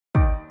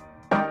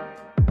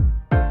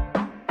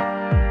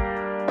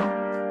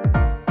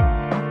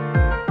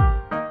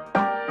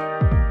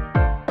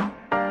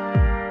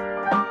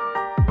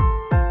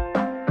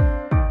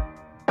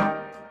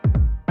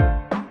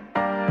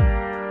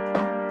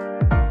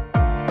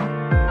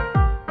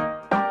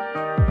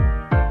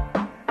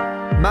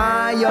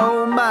my,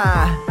 oh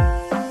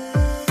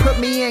my. Put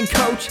me in,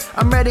 coach,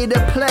 I'm ready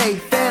to play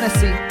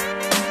fantasy.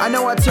 I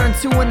know I turned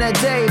 2 in a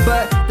day,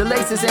 but the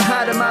lace isn't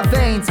hot in my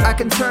veins. I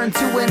can turn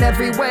 2 in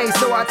every way,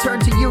 so I turn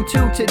to you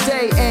 2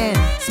 today and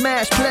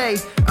smash play.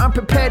 I'm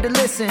prepared to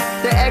listen.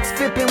 The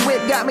X-Fippin'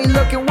 whip got me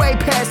looking way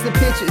past the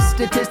pitches.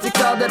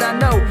 Statistics all that I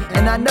know,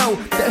 and I know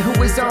that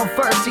who is on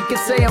first, he can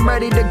say I'm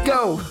ready to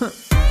go.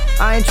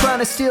 I ain't trying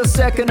to steal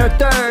second or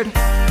third,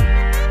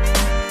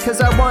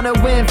 cause I wanna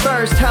win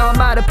first. How am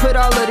I to put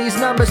all of these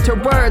numbers to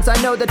words? I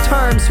know the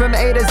terms from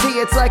A to Z,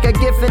 it's like a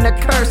gift and a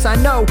curse. I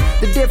know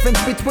the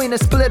difference between a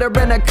splitter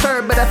and a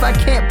curve, but if I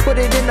can't put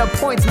it into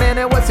points, man,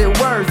 then what's it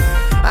worth?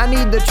 I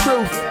need the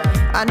truth,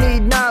 I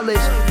need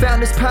knowledge.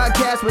 Found this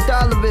podcast with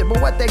all of it,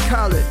 but what they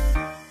call it?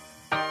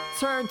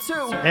 Turn 2.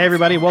 Hey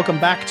everybody,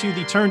 welcome back to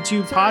the Turn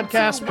 2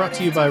 podcast, brought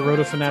to you by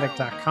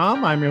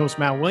rotofanatic.com. I'm your host,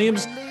 Matt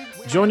Williams.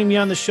 Joining me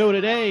on the show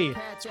today,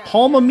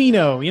 Paul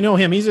Mamino. You know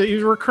him. He's a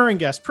recurring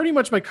guest, pretty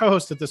much my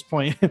co-host at this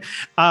point.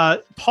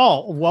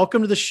 Paul,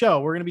 welcome to the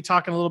show. We're going to be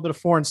talking a little bit of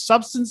foreign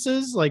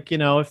substances, like, you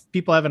know, if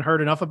people haven't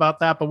heard enough about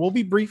that, but we'll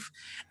be brief.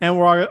 And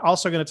we're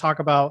also going to talk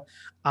about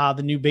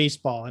the new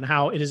baseball and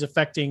how it is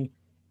affecting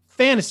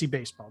fantasy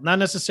baseball. Not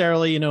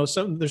necessarily, you know,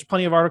 there's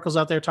plenty of articles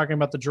out there talking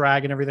about the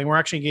drag and everything. We're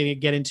actually going to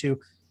get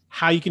into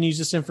how you can use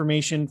this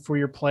information for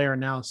your player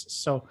analysis.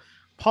 So,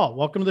 Paul,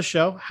 welcome to the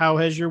show. How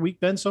has your week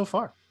been so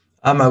far?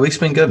 My week's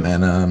been good,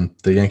 man.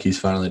 The Yankees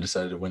finally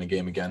decided to win a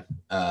game again,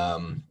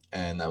 and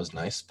that was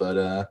nice.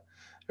 But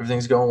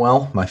everything's going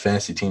well. My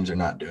fantasy teams are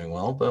not doing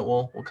well, but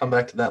we'll come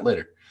back to that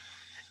later.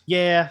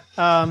 Yeah,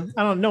 I don't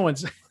know. No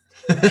one's.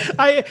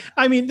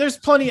 I mean, there's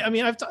plenty. I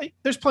mean,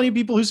 there's plenty of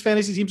people whose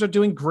fantasy teams are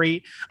doing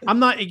great. I'm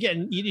not.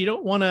 Again, you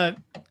don't want to.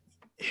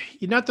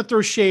 You're not to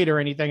throw shade or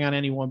anything on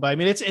anyone, but I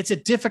mean, it's a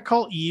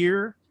difficult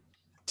year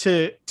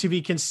to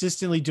be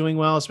consistently doing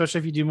well, especially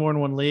if you do more in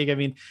one league. I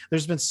mean,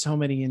 there's been so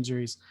many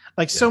injuries,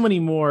 so many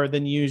more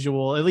than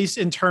usual, at least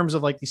in terms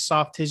of like the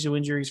soft tissue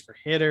injuries for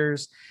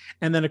hitters.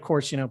 And then of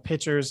course, you know,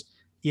 pitchers,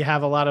 you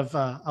have a lot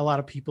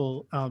of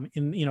people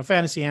in, you know,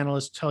 fantasy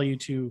analysts tell you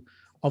to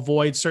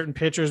avoid certain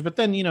pitchers, but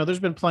then, you know, there's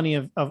been plenty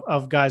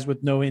of guys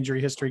with no injury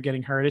history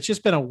getting hurt. It's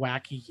just been a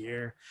wacky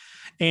year.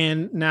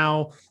 And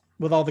now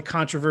with all the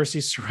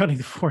controversies surrounding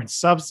the foreign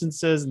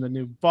substances and the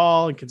new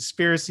ball and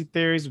conspiracy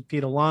theories with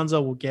Pete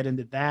Alonso, we'll get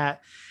into that.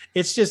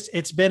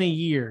 It's been a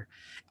year.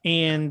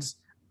 And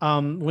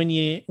when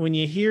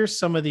you hear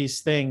some of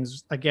these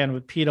things, again,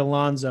 with Pete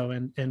Alonso,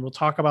 and we'll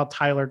talk about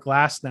Tyler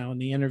Glass now in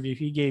the interview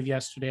he gave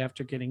yesterday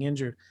after getting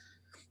injured,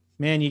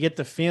 man, you get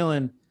the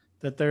feeling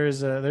that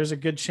there's a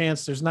good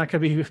chance there's not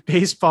going to be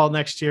baseball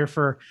next year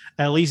for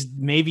at least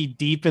maybe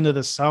deep into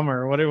the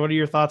summer. What are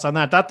your thoughts on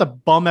that? Not to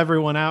bum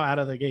everyone out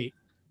of the gate.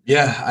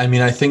 Yeah, I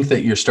mean, I think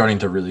that you're starting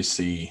to really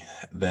see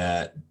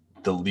that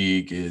the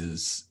league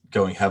is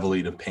going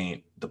heavily to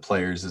paint the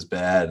players as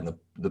bad, and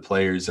the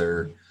players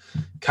are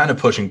kind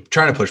of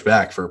trying to push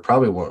back for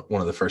probably one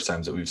of the first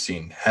times that we've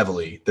seen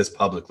heavily this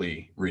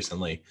publicly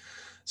recently.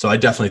 So I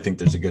definitely think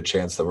there's a good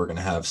chance that we're going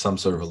to have some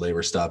sort of a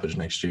labor stoppage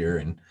next year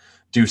and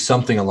do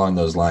something along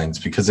those lines,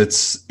 because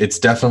it's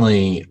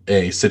definitely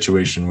a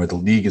situation where the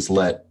league has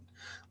let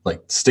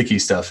like sticky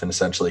stuff and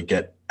essentially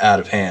get out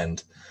of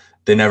hand.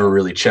 They never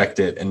really checked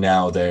it, and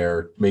now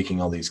they're making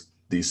all these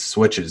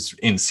switches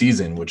in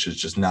season, which is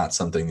just not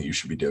something that you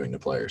should be doing to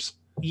players.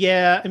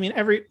 Yeah, I mean,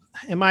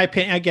 in my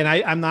opinion, again,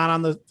 I'm not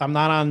on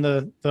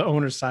the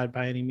owner's side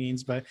by any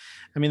means, but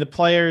I mean, the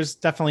players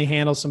definitely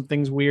handle some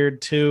things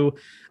weird too,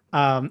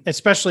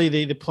 especially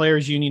the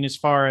players union, as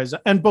far as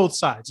on both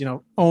sides, you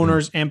know,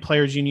 owners and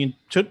players union,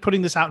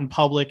 putting this out in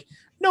public.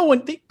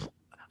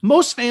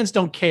 Most fans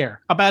don't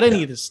care about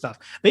any of this stuff.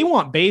 They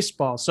want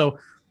baseball, so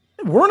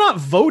we're not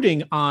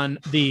voting on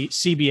the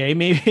CBA.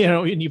 Maybe, you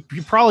know, and you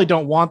probably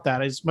don't want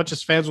that as much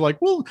as fans are like,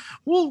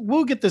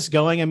 we'll get this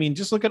going. I mean,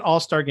 just look at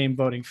All-Star game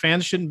voting.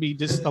 Fans shouldn't be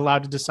just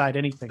allowed to decide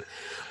anything,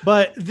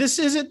 but this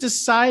isn't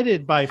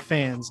decided by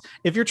fans.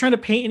 If you're trying to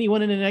paint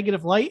anyone in a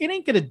negative light, it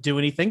ain't going to do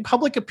anything.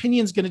 Public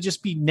opinion is going to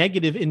just be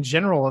negative in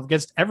general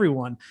against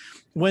everyone.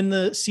 When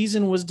the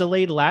season was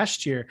delayed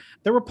last year,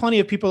 there were plenty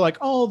of people like,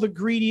 oh, the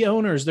greedy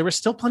owners. There were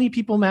still plenty of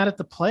people mad at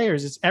the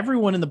players. It's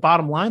everyone in the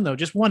bottom line, though,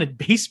 just wanted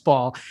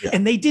baseball. Yeah.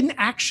 And they didn't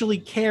actually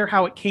care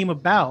how it came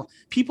about.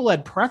 People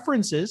had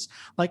preferences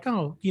like,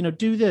 oh, you know,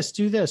 do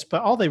this,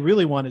 but all they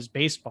really want is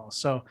baseball.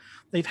 So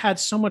they've had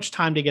so much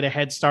time to get a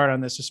head start on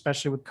this,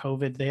 especially with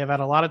COVID. They have had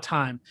a lot of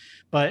time,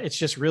 but it's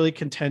just really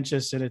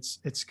contentious, and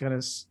it's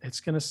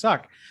gonna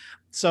suck.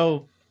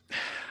 So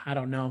I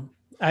don't know.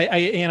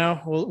 You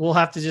know, we'll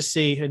have to just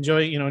see.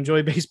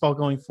 Enjoy baseball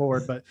going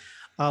forward. But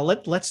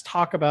let's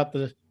talk about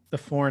the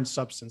foreign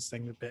substance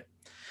thing a bit.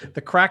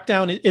 The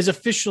crackdown is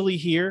officially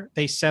here.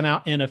 They sent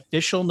out an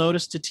official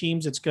notice to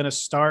teams. It's going to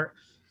start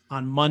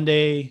on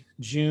Monday,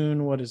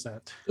 June. What is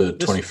that? The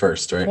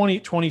 21st,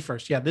 right?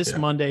 21st. Yeah, this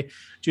Monday,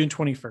 June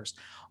 21st.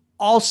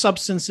 All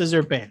substances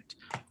are banned.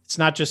 It's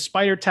not just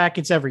spider tack.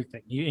 It's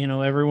everything. You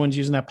know, everyone's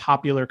using that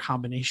popular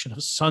combination of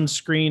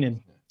sunscreen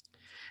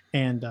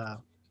and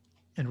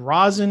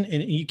rosin,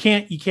 and you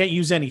can't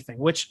use anything,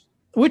 which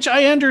which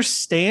I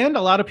understand.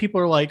 A lot of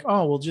people are like,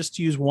 oh, we'll just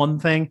use one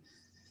thing.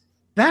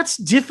 That's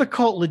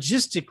difficult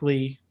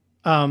logistically,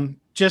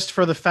 just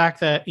for the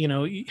fact that,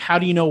 how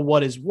do you know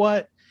what is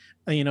what?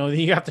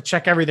 You have to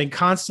check everything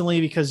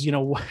constantly because,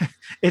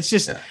 it's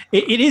just,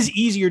 it is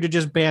easier to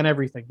just ban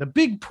everything. The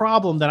big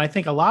problem that I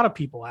think a lot of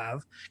people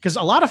have, because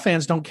a lot of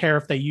fans don't care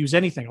if they use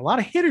anything, a lot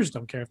of hitters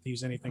don't care if they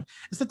use anything,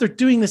 is that they're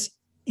doing this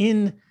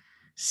in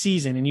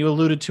season. And you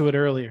alluded to it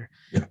earlier.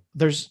 Yeah.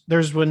 There's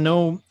been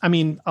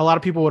a lot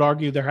of people would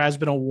argue there has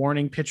been a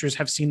warning. Pitchers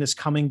have seen this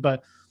coming,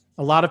 but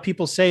a lot of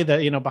people say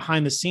that,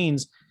 behind the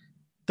scenes,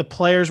 the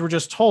players were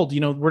just told,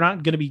 we're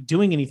not going to be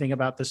doing anything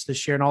about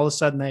this year. And all of a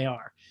sudden they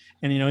are.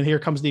 And, here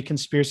comes the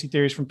conspiracy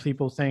theories from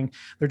people saying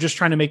they're just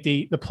trying to make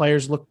the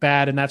players look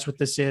bad. And that's what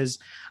this is.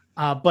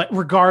 But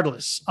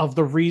regardless of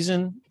the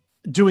reason,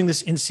 doing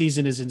this in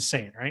season is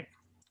insane, right?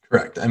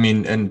 Correct. I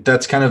mean, and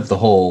that's kind of the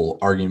whole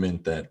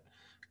argument that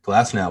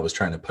Glasnow was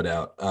trying to put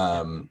out,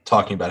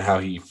 talking about how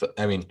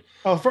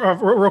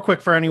real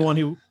quick for anyone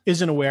who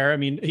isn't aware,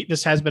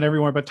 this has been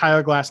everywhere, but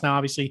Tyler Glasnow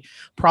obviously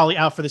probably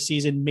out for the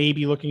season,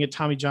 maybe looking at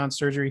Tommy John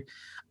surgery.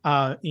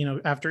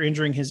 After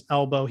injuring his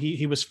elbow,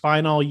 he was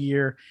fine all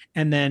year.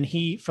 And then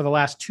for the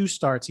last 2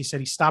 starts, he said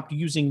he stopped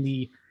using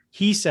the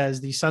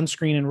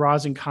sunscreen and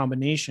rosin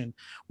combination,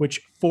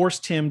 which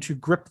forced him to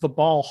grip the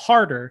ball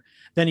harder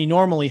than he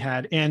normally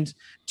had. And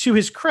to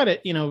his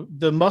credit,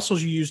 the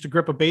muscles you use to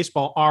grip a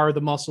baseball are the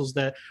muscles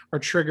that are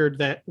triggered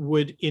that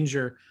would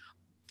injure,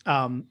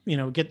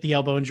 get the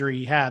elbow injury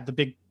he had.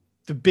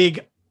 The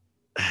big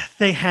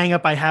hang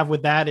up I have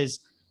with that is,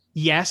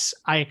 yes,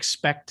 I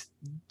expect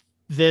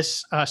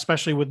this,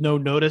 especially with no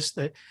notice,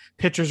 that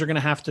pitchers are going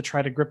to have to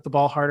try to grip the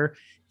ball harder.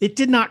 It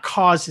did not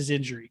cause his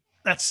injury.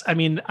 I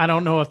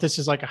don't know if this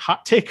is like a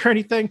hot take or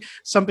anything.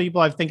 Some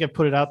people I think have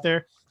put it out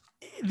there.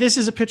 This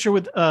is a pitcher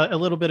with a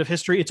little bit of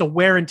history. It's a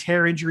wear and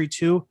tear injury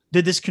too.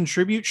 Did this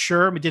contribute?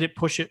 Sure. Did it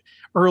push it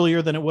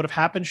earlier than it would have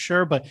happened?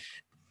 Sure. But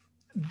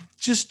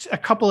just a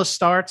couple of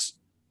starts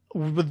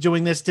with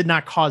doing this did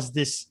not cause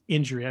this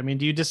injury.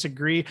 Do you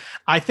disagree?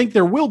 I think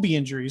there will be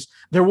injuries.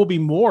 There will be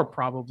more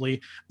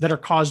probably that are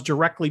caused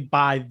directly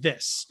by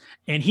this.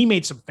 And he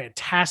made some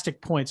fantastic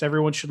points.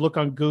 Everyone should look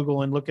on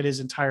Google and look at his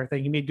entire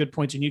thing. He made good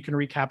points, and you can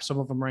recap some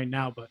of them right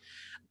now. But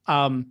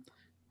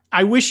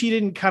I wish he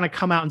didn't kind of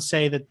come out and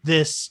say that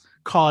this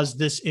caused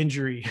this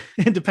injury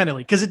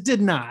independently, because it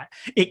did not.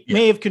 It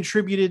may have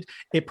contributed.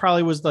 It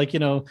probably was like,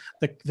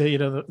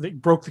 the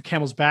broke the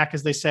camel's back,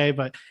 as they say,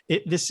 but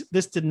this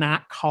did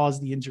not cause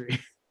the injury.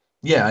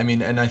 Yeah.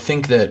 And I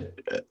think that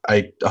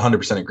I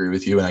 100% agree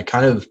with you. And I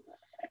kind of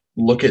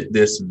look at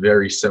this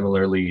very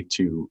similarly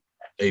to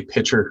a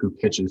pitcher who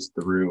pitches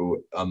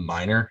through a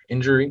minor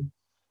injury.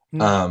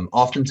 Mm-hmm.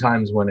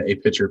 Oftentimes when a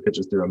pitcher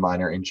pitches through a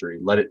minor injury,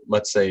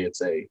 let's say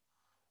it's a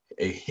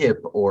hip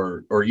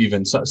or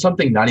even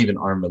something not even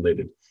arm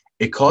related,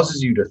 it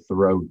causes you to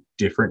throw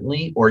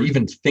differently or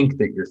even think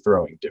that you're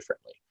throwing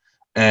differently.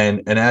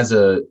 And as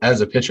a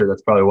pitcher,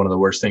 that's probably one of the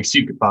worst things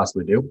you could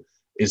possibly do,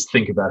 is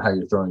think about how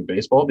you're throwing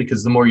baseball,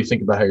 because the more you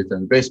think about how you're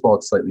throwing baseball,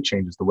 it slightly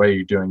changes the way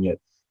you're doing it.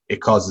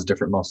 It causes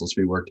different muscles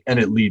to be worked, and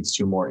it leads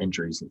to more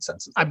injuries and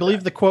senses. I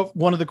believe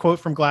one of the quote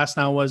from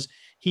Glasnow was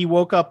he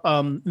woke up.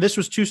 This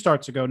was 2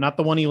 starts ago, not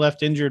the one he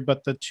left injured,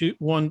 but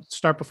one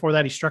start before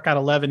that, he struck out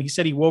 11. He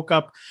said he woke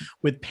up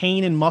with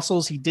pain in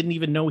muscles he didn't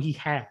even know he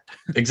had.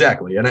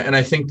 Exactly. And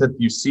I think that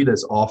you see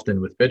this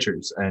often with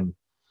pitchers, and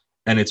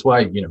it's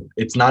why,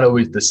 it's not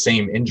always the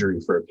same injury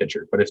for a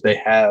pitcher, but if they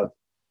have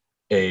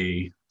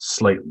a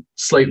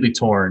slightly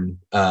torn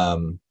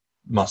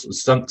muscle,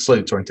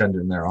 slightly torn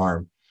tendon in their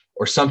arm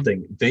or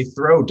something, they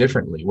throw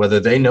differently, whether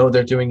they know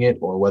they're doing it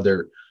or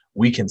whether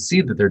we can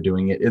see that they're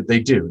doing it. They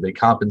do. They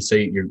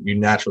compensate. You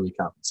naturally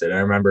compensate. I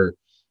remember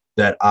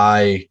that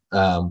I,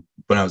 when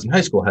I was in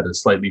high school, had a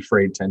slightly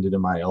frayed tendon in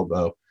my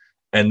elbow,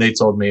 and they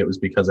told me it was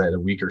because I had a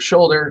weaker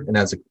shoulder, and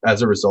as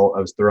a result,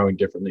 I was throwing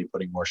differently,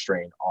 putting more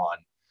strain on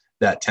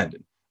that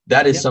tendon.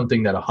 That is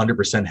something that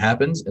 100%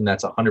 happens, and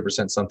that's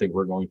 100% something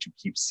we're going to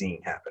keep seeing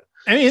happen.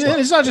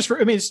 It's not just for.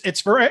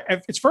 It's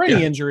for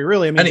any injury,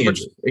 really. Any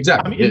injury,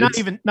 exactly.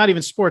 Not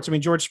even sports.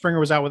 George Springer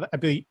was out with.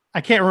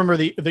 I can't remember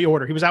the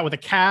order. He was out with a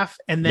calf,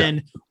 and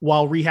then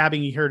while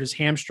rehabbing, he hurt his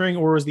hamstring,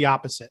 or was the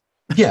opposite?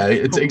 Yeah,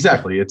 it's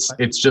exactly.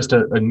 It's just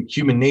a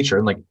human nature,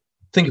 and like,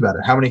 think about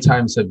it. How many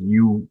times have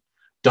you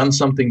done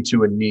something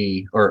to a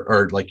knee,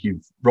 or like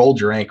you've rolled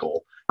your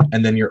ankle,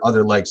 and then your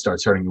other leg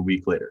starts hurting a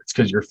week later? It's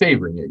because you're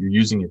favoring it. You're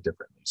using it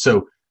differently.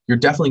 So you're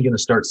definitely going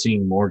to start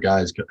seeing more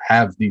guys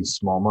have these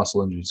small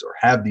muscle injuries or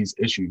have these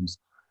issues,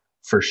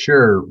 for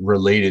sure,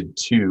 related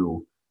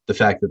to the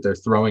fact that they're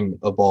throwing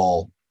a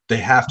ball. They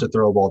have to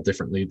throw a ball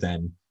differently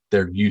than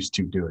they're used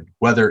to doing.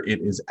 Whether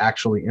it is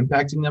actually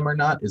impacting them or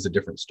not is a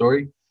different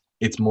story.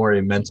 It's more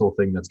a mental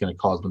thing that's going to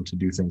cause them to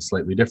do things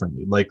slightly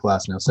differently. Like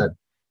Glasnow said,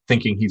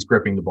 thinking he's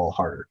gripping the ball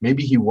harder.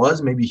 Maybe he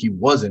was, maybe he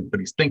wasn't, but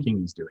he's thinking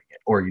he's doing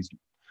it, or he's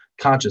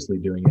consciously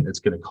doing it. It's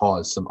going to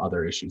cause some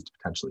other issues to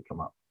potentially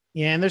come up.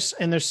 Yeah, and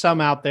there's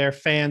some out there,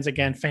 fans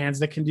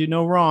that can do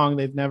no wrong.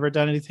 They've never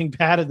done anything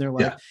bad in their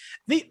life.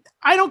 Yeah.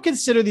 I don't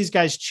consider these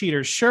guys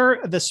cheaters. Sure,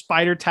 the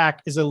spider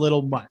tack is a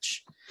little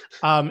much,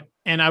 and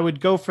I would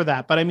go for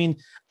that. But I mean,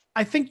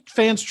 I think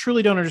fans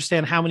truly don't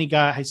understand how many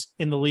guys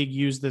in the league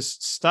use this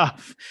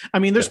stuff. I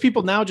mean, there's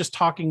people now just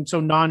talking so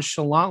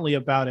nonchalantly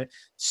about it.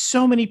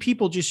 So many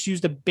people just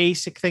used a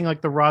basic thing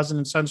like the rosin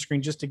and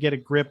sunscreen just to get a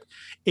grip.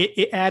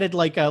 It added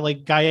like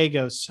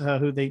Gallegos,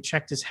 who they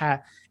checked his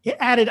hat. It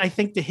added, I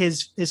think, to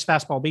his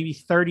fastball, maybe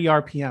 30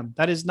 RPM.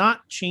 That is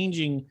not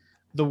changing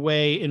the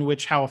way in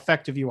which how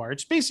effective you are.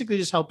 It's basically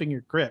just helping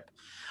your grip.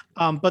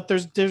 But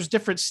there's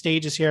different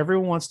stages here.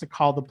 Everyone wants to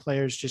call the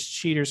players just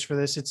cheaters for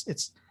this.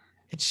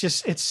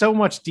 It's so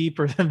much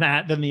deeper than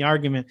that, than the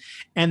argument.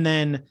 And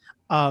then,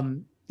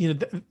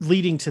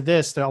 leading to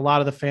this, that a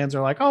lot of the fans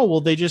are like, oh,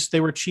 well, they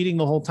were cheating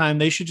the whole time.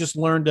 They should just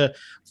learn to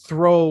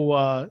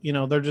throw,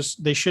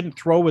 they shouldn't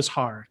throw as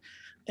hard.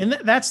 And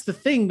that's the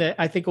thing that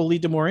I think will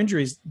lead to more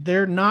injuries.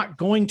 They're not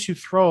going to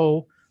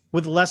throw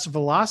with less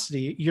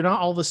velocity. You're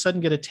not all of a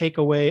sudden going to take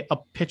away a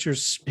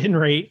pitcher's spin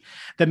rate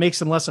that makes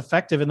them less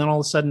effective. And then all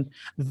of a sudden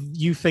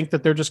you think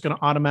that they're just going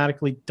to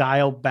automatically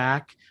dial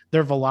back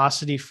their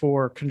velocity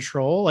for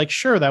control. Like,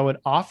 sure, that would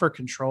offer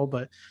control,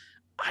 but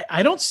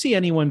I don't see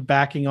anyone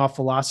backing off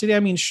velocity. I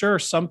mean, sure,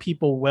 some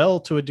people will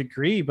to a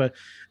degree, but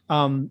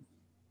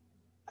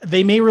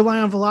they may rely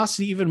on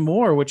velocity even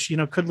more, which,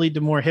 could lead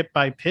to more hit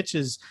by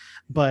pitches.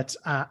 But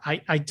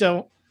I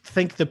don't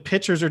think the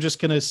pitchers are just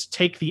going to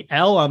take the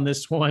L on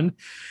this one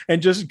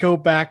and just go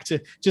back to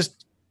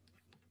just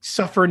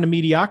suffer into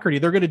mediocrity.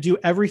 They're going to do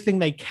everything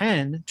they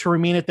can to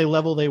remain at the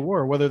level they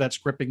were, whether that's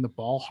gripping the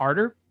ball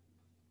harder,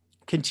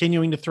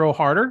 continuing to throw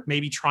harder,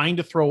 maybe trying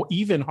to throw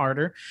even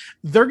harder.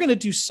 They're going to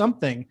do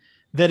something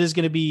that is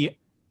going to be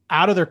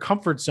out of their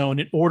comfort zone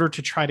in order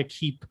to try to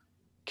keep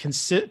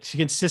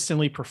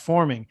consistently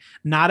performing.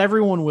 Not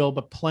everyone will,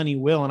 but plenty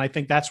will. And I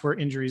think that's where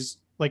injuries,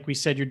 like we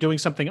said, you're doing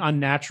something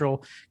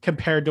unnatural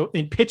compared to,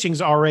 in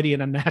pitching's already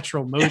an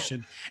unnatural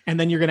motion. And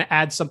then you're going to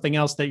add something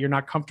else that you're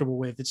not comfortable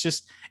with.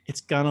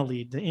 It's going to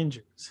lead to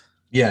injuries.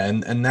 Yeah.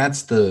 And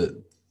that's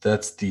the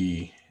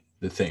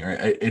thing,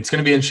 right? It's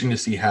going to be interesting to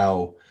see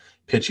how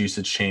pitch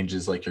usage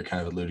changes, like you're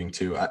kind of alluding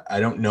to. I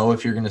don't know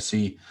if you're going to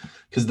see,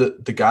 because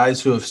the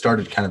guys who have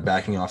started kind of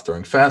backing off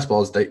throwing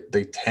fastballs,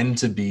 they tend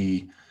to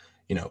be,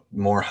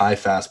 more high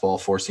fastball,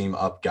 four seam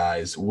up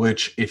guys,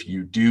 which if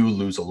you do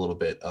lose a little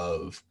bit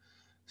of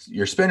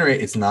your spin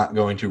rate, it's not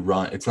going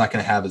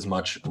to have as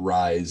much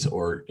rise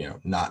or,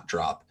 not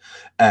drop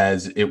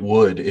as it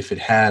would if it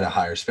had a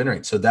higher spin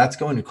rate. So that's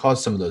going to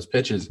cause some of those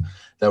pitches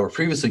that were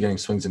previously getting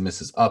swings and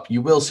misses up.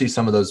 You will see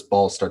some of those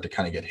balls start to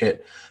kind of get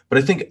hit, but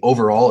I think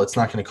overall it's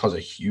not going to cause a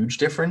huge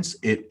difference.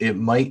 It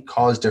might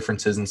cause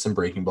differences in some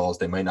breaking balls.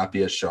 They might not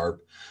be as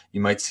sharp.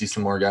 You might see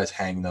some more guys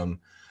hang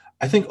them.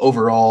 I think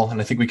overall, and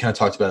I think we kind of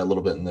talked about it a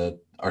little bit in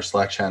our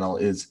Slack channel,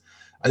 is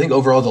I think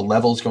overall the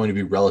level is going to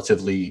be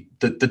relatively –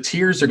 the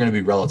tiers are going to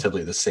be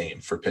relatively the same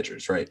for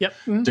pitchers, right? Yep.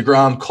 Mm-hmm.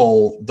 DeGrom,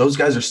 Cole, those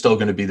guys are still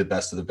going to be the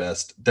best of the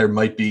best. There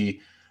might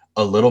be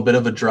a little bit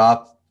of a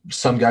drop.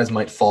 Some guys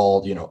might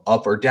fall,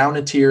 up or down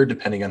a tier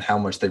depending on how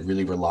much they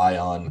really rely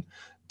on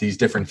these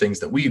different things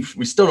that we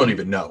still don't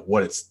even know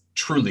what it's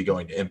truly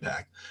going to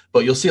impact.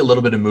 But you'll see a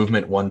little bit of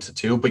movement 1 to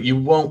 2, but you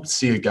won't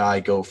see a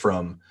guy go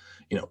from,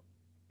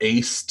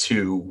 ace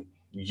to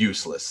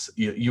useless.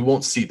 You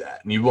won't see that.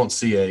 And you won't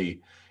see a,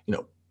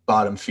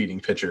 bottom feeding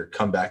pitcher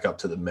come back up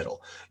to the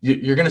middle.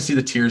 You're going to see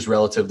the tiers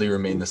relatively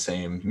remain the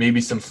same,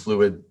 maybe some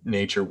fluid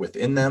nature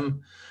within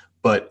them,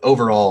 but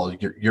overall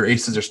your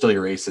aces are still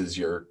your aces.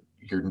 Your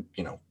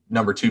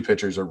number 2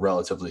 pitchers are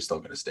relatively still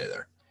going to stay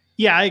there.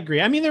 Yeah, I agree.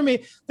 I mean,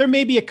 there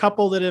may be a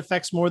couple that it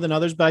affects more than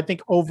others, but I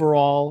think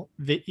overall,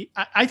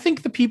 I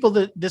think the people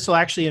that this will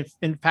actually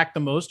impact the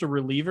most are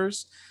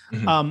relievers,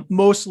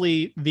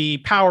 mostly the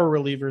power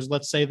relievers.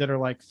 Let's say that are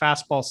like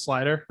fastball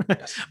slider,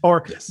 yes.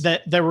 Or yes.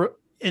 that were.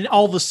 And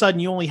all of a sudden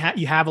you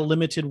have a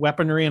limited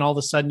weaponry, and all of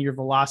a sudden your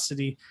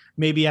velocity,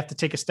 maybe you have to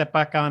take a step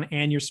back on,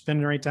 and your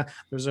spin rate down.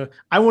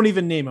 I won't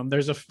even name them.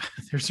 There's a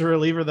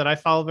reliever that I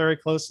follow very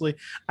closely.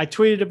 I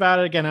tweeted about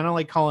it again. I don't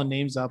like calling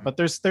names out, but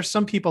there's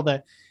some people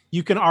that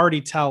you can already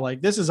tell,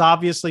 like, this is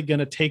obviously going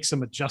to take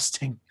some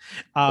adjusting.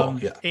 Some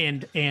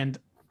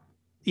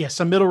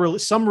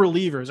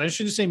relievers, I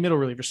shouldn't say middle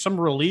relievers, some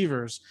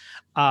relievers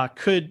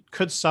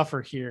could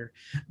suffer here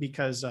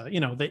because,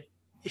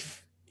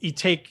 if you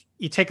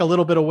take a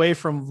little bit away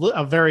from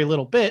a very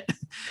little bit,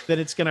 that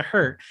it's going to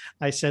hurt.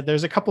 I said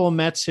there's a couple of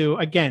Mets who,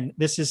 again,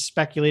 this is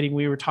speculating.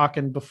 We were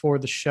talking before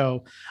the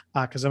show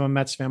because I'm a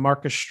Mets fan.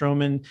 Marcus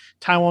Stroman,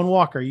 Taijuan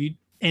Walker. You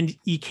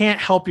can't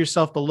help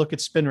yourself but look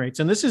at spin rates.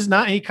 And this is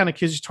not any kind of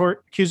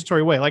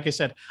accusatory way. Like I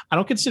said, I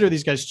don't consider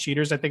these guys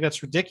cheaters. I think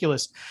that's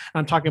ridiculous.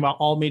 I'm talking about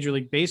all Major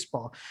League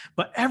Baseball.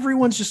 But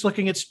everyone's just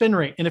looking at spin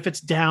rate. And if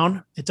it's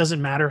down, it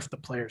doesn't matter if the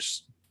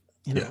player's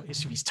You know,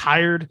 if he's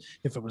tired,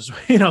 if it was,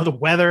 the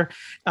weather,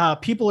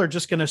 people are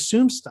just going to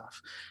assume stuff.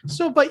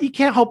 So, but you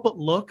can't help but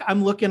look.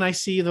 I'm looking, I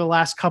see the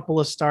last couple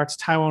of starts,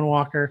 Taijuan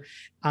Walker,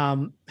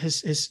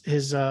 his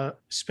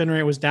spin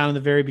rate was down in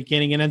the very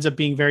beginning and ends up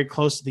being very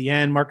close to the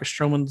end. Marcus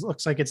Stroman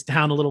looks like it's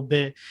down a little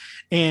bit.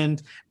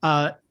 And,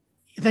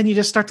 then you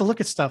just start to look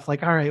at stuff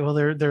like, all right, well,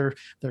 their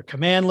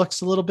command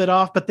looks a little bit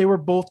off, but they were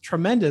both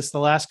tremendous the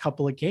last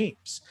couple of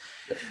games.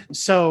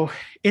 So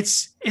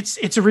it's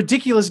a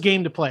ridiculous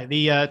game to play.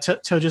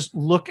 To just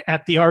look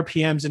at the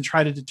RPMs and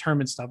try to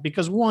determine stuff,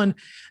 because one,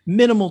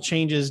 minimal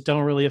changes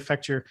don't really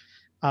affect your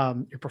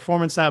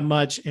performance that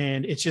much,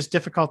 and it's just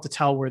difficult to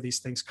tell where these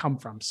things come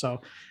from.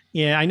 So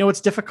yeah, I know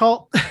it's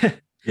difficult.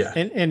 Yeah.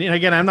 And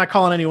again, I'm not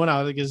calling anyone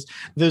out because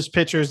those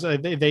pitchers,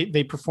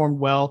 they performed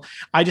well.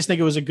 I just think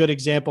it was a good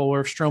example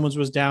where if Stroman's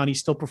was down, he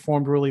still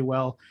performed really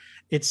well.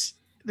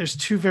 There's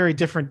two very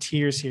different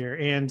tiers here.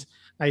 And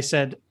I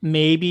said,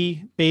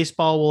 maybe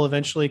baseball will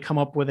eventually come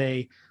up with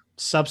a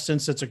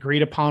substance that's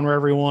agreed upon for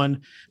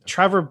everyone.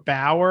 Trevor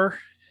Bauer,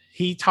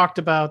 he talked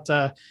about,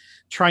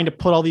 trying to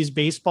put all these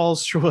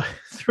baseballs through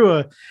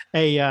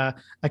a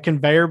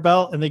conveyor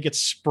belt, and they get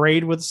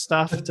sprayed with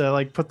stuff to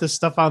like put this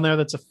stuff on there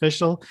that's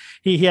official.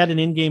 He had an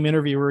in-game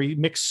interview where he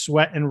mixed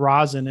sweat and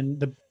rosin, and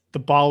the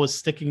ball was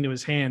sticking to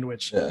his hand,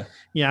 which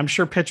I'm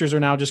sure pitchers are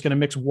now just going to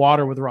mix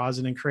water with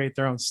rosin and create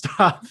their own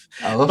stuff.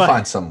 They'll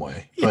find some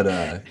way, but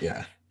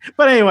yeah.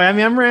 But anyway, I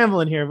mean, I'm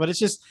rambling here, but it's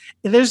just,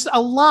 there's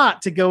a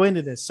lot to go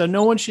into this. So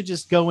no one should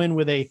just go in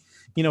with a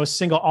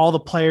single, all the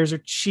players are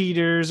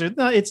cheaters, or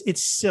no,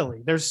 it's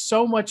silly. There's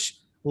so much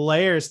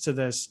layers to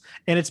this,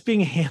 and it's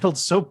being handled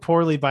so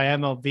poorly by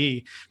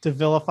MLB to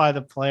vilify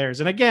the players.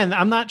 And again,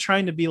 I'm not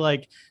trying to be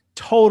like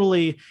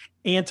totally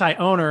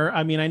anti-owner.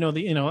 I mean, I know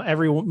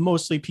that,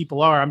 mostly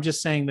people are. I'm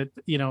just saying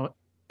that,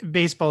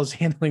 baseball is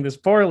handling this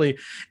poorly.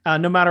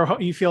 No matter how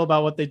you feel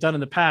about what they've done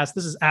in the past,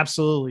 this is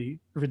absolutely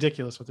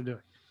ridiculous what they're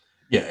doing.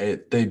 Yeah,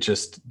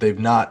 they've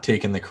not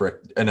taken the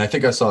correct. And I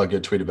think I saw a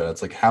good tweet about it.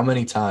 It's like, how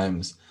many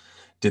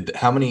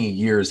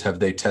years have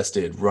they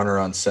tested runner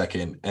on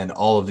second and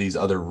all of these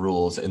other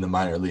rules in the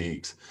minor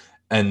leagues?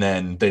 And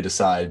then they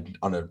decide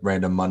on a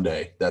random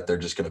Monday that they're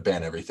just going to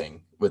ban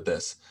everything with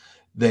this.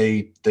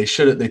 They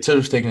should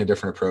have taken a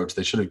different approach.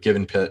 They should have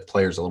given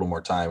players a little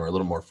more time or a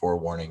little more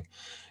forewarning.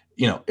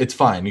 It's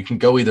fine. You can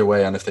go either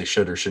way on if they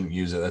should or shouldn't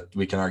use it.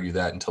 We can argue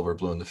that until we're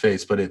blue in the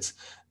face, but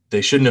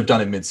they shouldn't have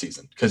done it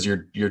mid-season, because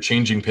you're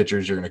changing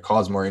pitchers. You're going to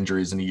cause more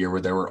injuries in a year where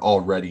there were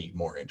already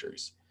more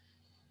injuries.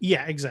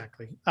 Yeah,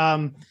 exactly.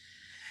 The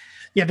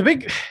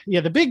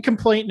big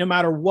complaint, no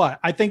matter what,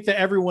 I think that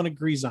everyone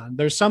agrees on.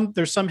 There's some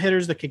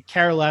hitters that could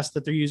care less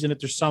that they're using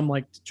it. There's some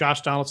like Josh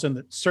Donaldson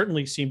that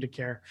certainly seem to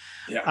care.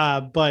 Yeah.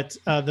 But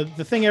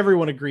the thing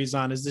everyone agrees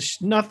on is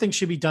nothing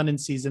should be done in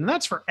season. And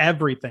that's for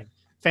everything.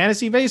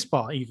 Fantasy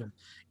baseball, even.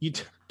 You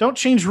don't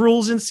change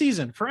rules in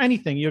season for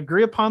anything. You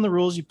agree upon the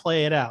rules, you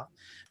play it out.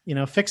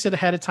 Fix it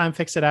ahead of time,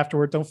 fix it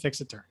afterward. Don't fix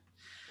it during.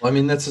 Well, I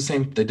mean, that's the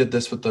same. They did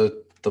this with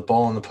the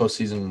ball in the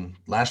postseason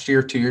last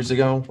year, 2 years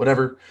ago,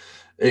 whatever.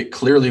 It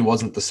clearly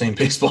wasn't the same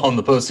baseball in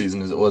the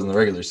postseason as it was in the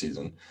regular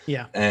season.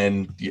 Yeah.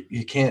 And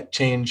you can't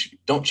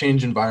don't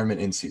change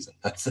environment in season.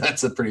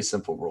 That's a pretty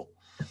simple rule.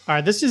 All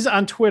right. This is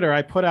on Twitter.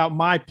 I put out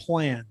my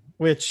plan,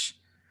 which,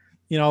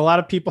 a lot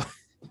of people,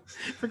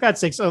 for God's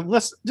sake. So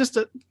just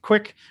a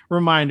quick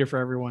reminder for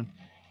everyone.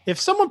 If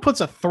someone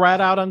puts a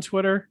thread out on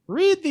Twitter,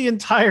 read the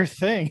entire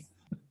thing.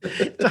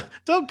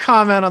 Don't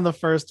comment on the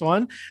first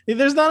one.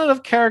 There's not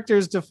enough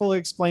characters to fully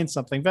explain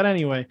something. But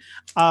anyway,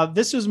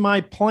 this was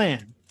my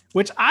plan,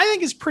 which I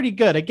think is pretty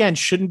good. Again,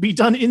 shouldn't be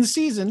done in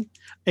season.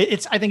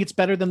 I think it's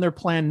better than their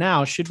plan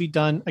now. Should be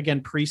done again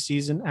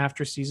preseason,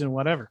 after season,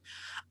 whatever.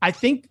 I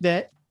think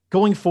that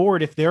going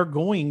forward, if they're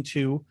going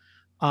to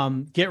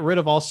get rid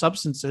of all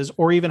substances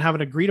or even have an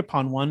agreed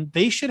upon one,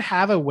 they should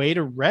have a way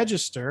to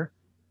register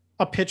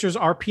a pitcher's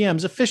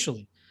RPMs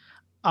officially.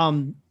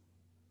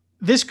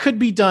 This could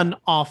be done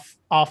off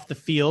the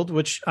field,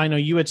 which I know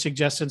you had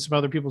suggested, some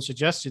other people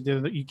suggested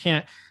that you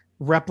can't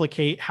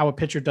replicate how a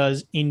pitcher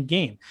does in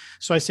game.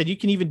 So I said, you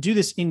can even do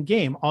this in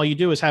game. All you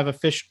do is have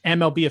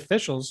MLB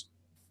officials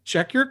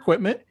check your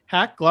equipment,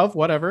 hat, glove,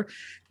 whatever,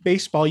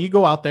 baseball. You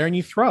go out there and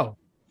you throw,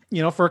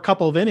 for a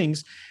couple of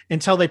innings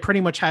until they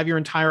pretty much have your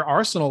entire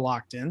arsenal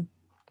locked in.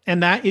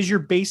 And that is your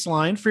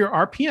baseline for your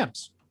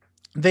RPMs.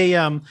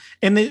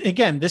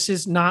 Again, this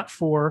is not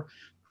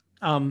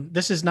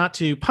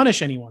to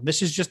punish anyone.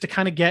 This is just to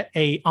kind of get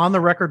a on the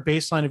record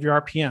baseline of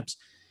your RPMs.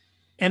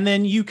 And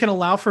then you can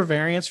allow for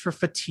variance for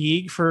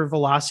fatigue, for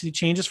velocity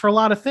changes, for a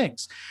lot of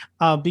things,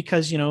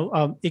 because,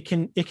 it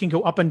can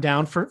go up and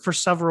down for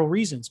several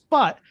reasons,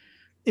 but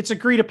it's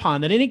agreed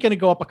upon that it ain't going to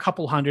go up a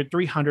couple 100,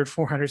 300,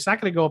 400. It's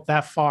not going to go up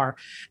that far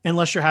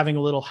unless you're having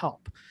a little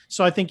help.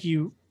 So I think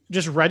you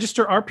just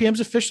register RPMs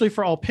officially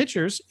for all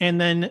pitchers, and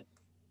then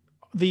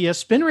the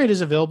spin rate is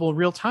available in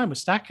real time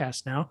with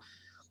StatCast now.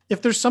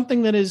 If there's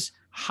something that is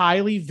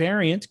highly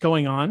variant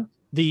going on,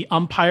 the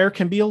umpire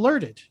can be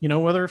alerted,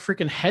 whether a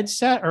freaking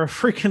headset or a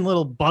freaking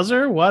little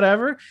buzzer,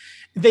 whatever.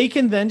 They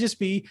can then just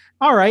be,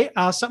 all right,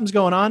 something's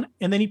going on.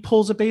 And then he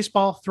pulls a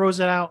baseball, throws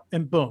it out,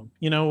 and boom,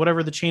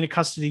 whatever the chain of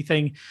custody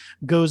thing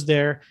goes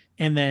there.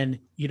 And then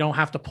you don't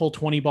have to pull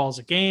 20 balls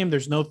a game.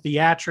 There's no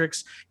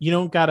theatrics. You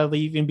don't got to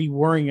even be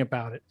worrying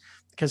about it,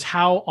 because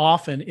how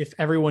often, if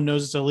everyone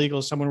knows it's illegal,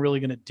 is someone really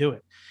going to do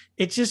it?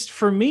 It just,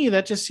 for me,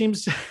 that just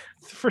seems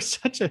for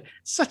such a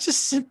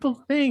simple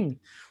thing.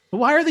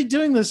 Why are they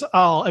doing this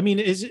all? I mean,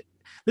 this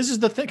is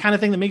the kind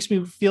of thing that makes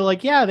me feel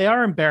like, yeah, they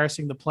are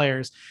embarrassing the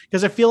players,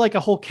 because I feel like a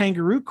whole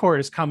kangaroo court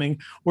is coming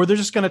where they're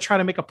just going to try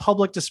to make a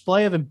public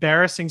display of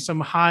embarrassing some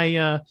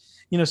high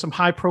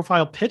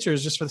profile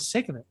pitchers just for the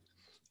sake of it.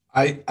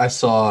 I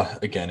saw,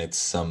 again,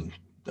 it's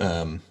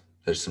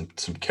there's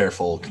some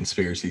careful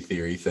conspiracy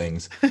theory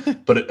things,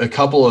 but a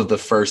couple of the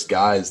first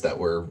guys that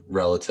were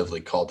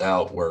relatively called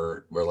out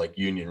were like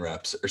union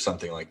reps or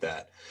something like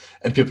that.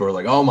 And people were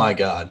like, oh my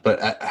God.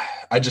 But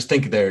I just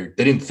think they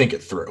didn't think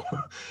it through.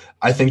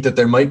 I think that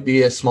there might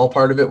be a small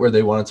part of it where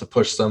they wanted to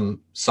push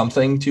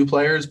something to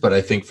players, but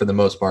I think for the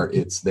most part,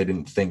 they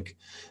didn't think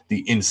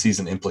the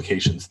in-season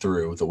implications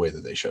through the way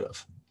that they should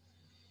have.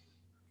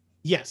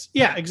 Yes.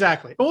 Yeah,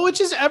 exactly. Well,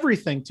 which is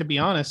everything, to be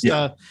honest.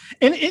 Yeah.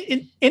 And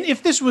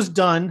if this was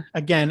done,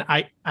 again,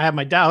 I have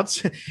my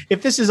doubts.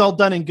 If this is all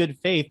done in good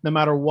faith, no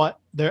matter what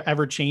their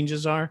ever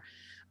changes are,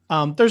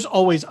 there's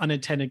always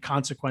unintended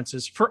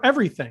consequences for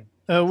everything,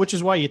 which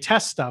is why you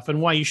test stuff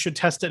and why you should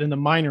test it in the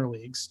minor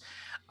leagues.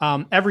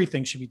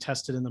 Everything should be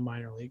tested in the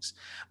minor leagues,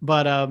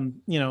 but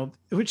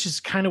which is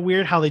kind of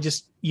weird how they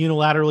just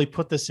unilaterally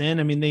put this in.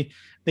 I mean,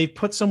 they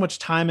put so much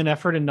time and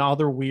effort into all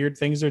their weird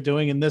things they're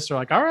doing, and this, they're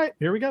like, all right,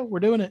 here we go,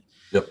 we're doing it.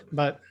 Yep.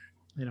 But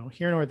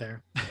here nor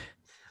there.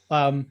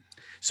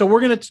 So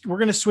we're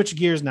gonna switch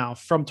gears now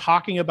from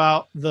talking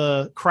about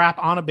the crap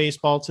on a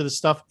baseball to the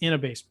stuff in a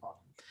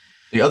baseball.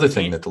 The other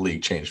thing that the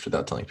league changed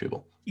without telling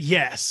people.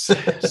 Yes.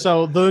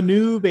 So the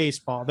new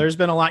baseball, there's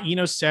been a lot,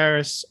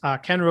 Saris,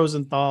 Ken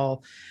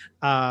Rosenthal.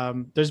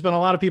 There's been a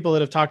lot of people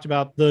that have talked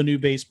about the new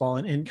baseball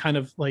and kind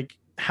of like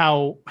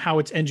how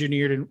it's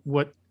engineered and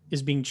what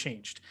is being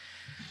changed.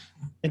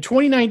 In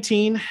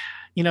 2019,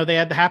 they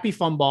had the Happy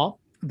Fun Ball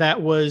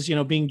that was,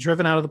 being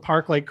driven out of the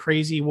park like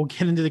crazy. We'll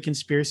get into the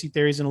conspiracy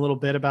theories in a little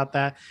bit about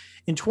that.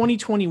 In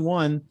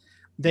 2021,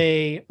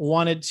 they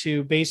wanted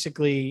to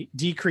basically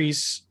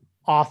decrease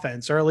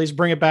offense, or at least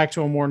bring it back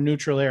to a more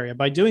neutral area.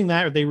 By doing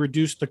that, they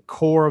reduced the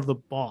core of the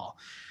ball.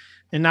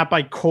 And not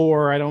by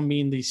core, I don't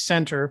mean the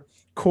center.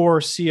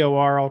 Core,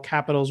 COR, all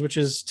capitals, which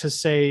is to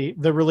say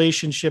the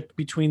relationship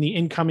between the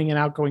incoming and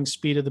outgoing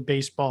speed of the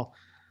baseball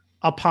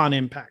upon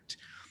impact.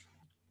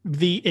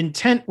 The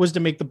intent was to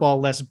make the ball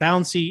less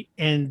bouncy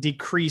and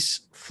decrease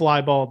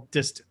fly ball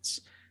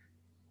distance.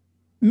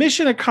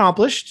 Mission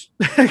accomplished,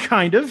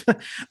 kind of,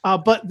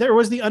 but there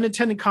was the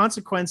unintended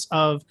consequence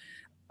of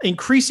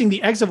increasing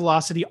the exit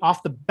velocity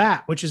off the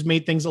bat, which has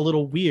made things a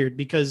little weird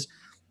because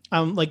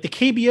like the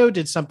KBO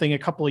did something a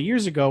couple of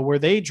years ago where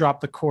they dropped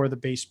the core of the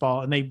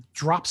baseball and they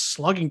dropped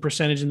slugging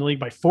percentage in the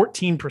league by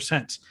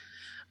 14%,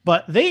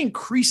 but they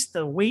increased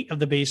the weight of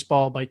the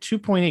baseball by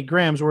 2.8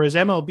 grams, whereas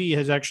MLB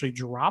has actually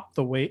dropped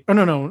the weight. Oh,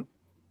 no.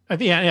 I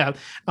think,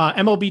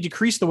 MLB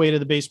decreased the weight of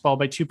the baseball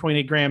by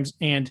 2.8 grams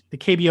and the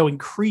KBO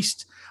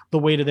increased the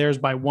weight of theirs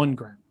by 1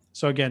 gram.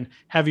 So again,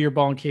 heavier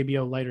ball in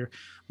KBO, lighter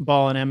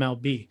ball in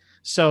MLB.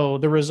 So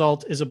the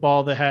result is a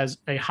ball that has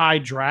a high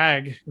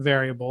drag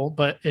variable,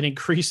 but an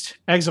increased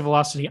exit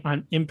velocity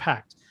on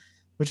impact,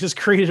 which has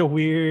created a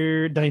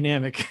weird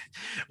dynamic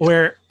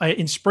where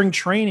in spring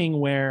training,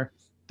 where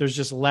there's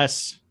just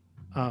less,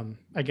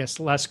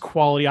 less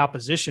quality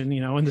opposition,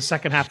 in the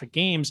second half of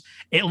games,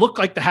 it looked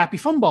like the Happy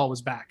Fun Ball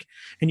was back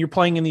and you're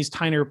playing in these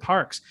tinier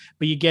parks,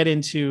 but you get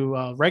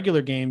into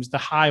regular games, the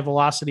high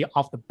velocity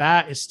off the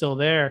bat is still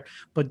there,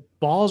 but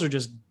balls are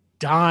just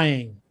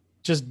dying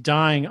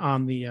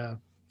on the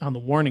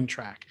warning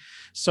track.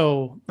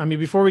 So, I mean,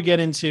 before we get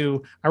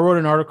into, I wrote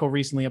an article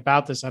recently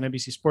about this on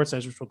NBC Sports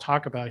Edge, which we'll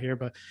talk about here,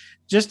 but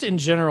just in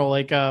general,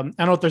 like, I don't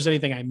know if there's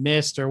anything I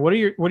missed or what are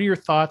your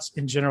thoughts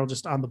in general,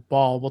 just on the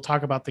ball? We'll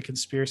talk about the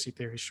conspiracy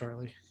theories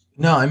shortly.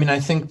 No, I mean, I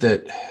think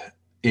that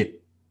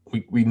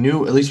we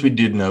knew, at least we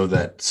did know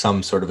that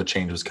some sort of a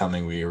change was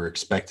coming. We were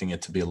expecting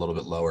it to be a little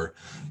bit lower,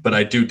 but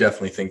I do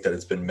definitely think that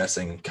it's been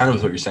messing kind of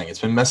with what you're saying. It's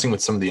been messing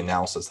with some of the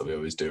analysis that we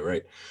always do,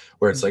 right?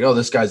 Where it's like, oh,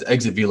 this guy's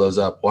exit velo's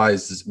up. Why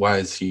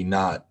is he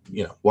not,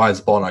 why is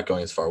the ball not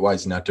going as far? Why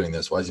is he not doing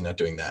this? Why is he not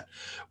doing that?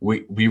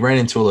 We ran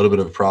into a little bit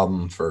of a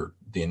problem for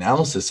the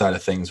analysis side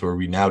of things where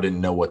we now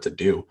didn't know what to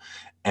do.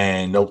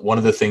 And one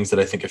of the things that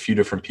I think a few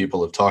different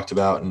people have talked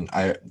about, and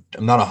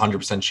I'm not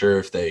 100% sure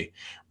if they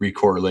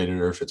recorrelated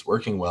or if it's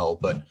working well,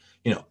 but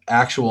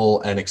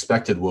actual and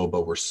expected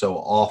WOBA were so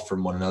off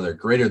from one another,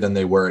 greater than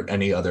they were at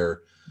any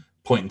other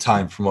point in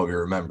time from what we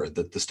remember.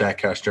 That the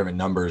StatCast driven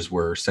numbers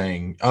were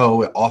saying,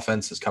 oh,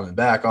 offense is coming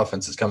back,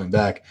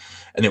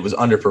 and it was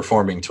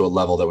underperforming to a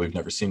level that we've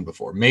never seen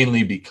before,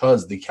 mainly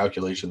because the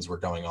calculations were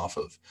going off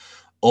of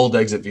old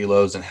exit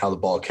velos and how the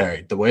ball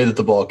carried. The way that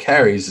the ball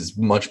carries is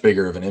much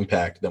bigger of an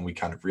impact than we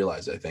kind of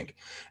realize, I think.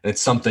 And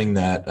it's something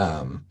that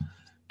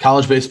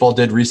college baseball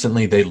did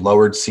recently. They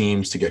lowered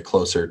seams to get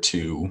closer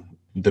to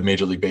the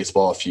Major League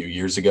Baseball a few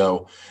years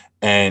ago.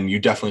 And you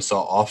definitely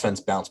saw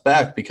offense bounce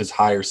back because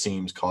higher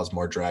seams cause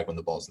more drag when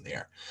the ball's in the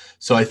air.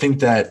 So I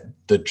think that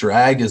the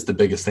drag is the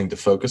biggest thing to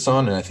focus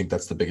on. And I think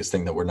that's the biggest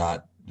thing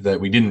that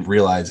we didn't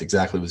realize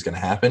exactly was going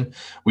to happen.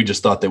 We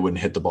just thought they wouldn't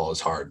hit the ball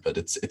as hard, but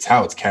it's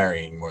how it's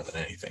carrying more than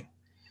anything.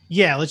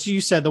 Yeah, like you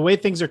said, the way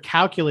things are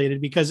calculated,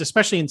 because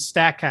especially in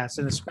StatCast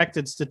and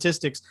expected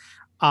statistics,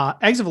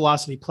 exit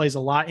velocity plays a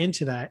lot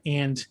into that.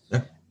 And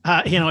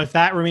if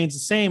that remains the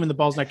same and the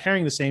ball's not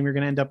carrying the same, you're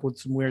going to end up with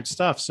some weird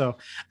stuff. So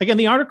again,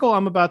 the article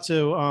I'm about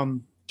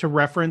to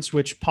reference,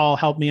 which Paul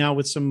helped me out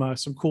with some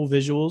cool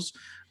visuals,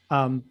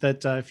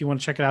 that if you want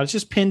to check it out, it's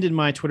just pinned in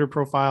my Twitter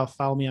profile.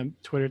 Follow me on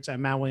Twitter. It's at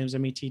Matt Williams,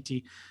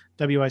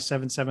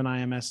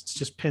 METTWI77IMS. It's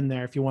just pinned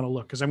there if you want to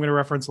look, because I'm going to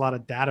reference a lot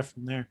of data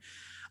from there.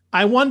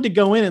 I wanted to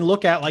go in and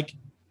look at like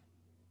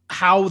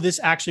how this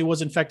actually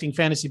was infecting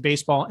fantasy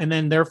baseball, and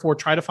then therefore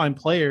try to find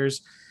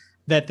players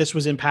that this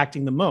was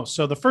impacting the most.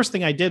 So the first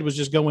thing I did was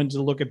just go in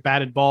to look at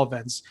batted ball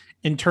events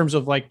in terms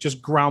of like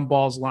just ground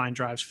balls, line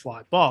drives,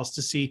 fly balls,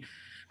 to see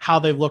how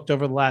they've looked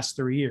over the last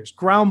 3 years.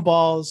 Ground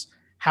balls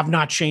have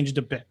not changed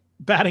a bit.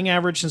 Batting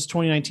average since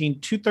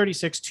 2019,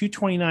 236,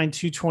 229,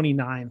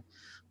 229,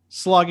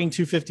 slugging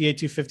 258,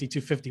 250,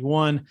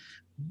 251,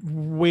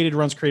 weighted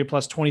runs created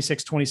plus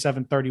 26,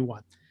 27,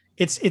 31.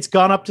 It's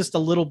gone up just a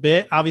little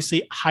bit.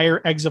 Obviously, higher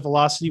exit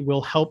velocity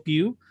will help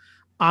you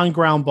on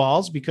ground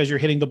balls because you're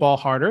hitting the ball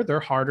harder.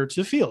 They're harder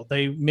to field.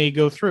 They may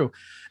go through.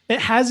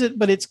 It hasn't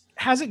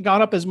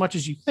gone up as much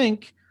as you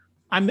think.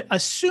 I'm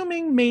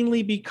assuming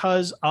mainly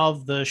because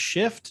of the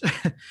shift.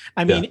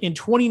 I mean, in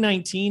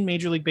 2019,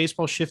 Major League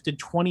Baseball shifted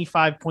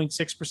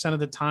 25.6% of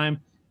the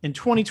time. In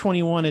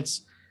 2021,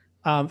 it's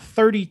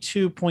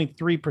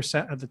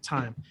 32.3% of the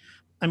time.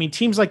 I mean,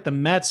 teams like the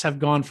Mets have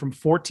gone from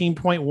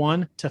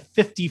 14.1 to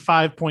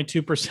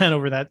 55.2%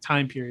 over that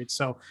time period.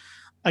 So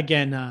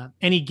again,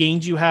 any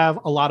gains you have,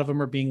 a lot of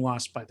them are being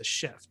lost by the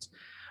shift.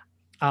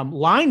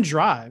 Line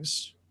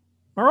drives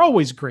are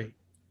always great.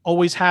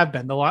 Always have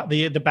been.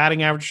 The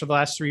batting average for the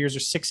last 3 years are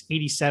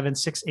 687,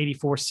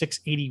 684,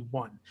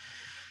 681.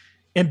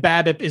 And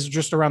BABIP is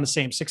just around the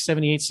same,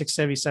 678,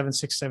 677,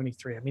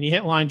 673. I mean, you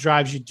hit line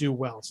drives, you do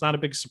well. It's not a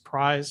big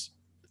surprise.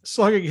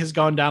 Slugging has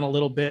gone down a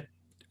little bit.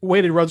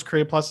 Weighted runs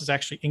created plus has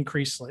actually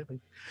increased slightly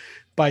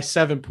by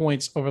 7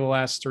 points over the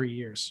last 3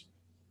 years.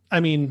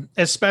 I mean,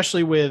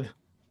 especially with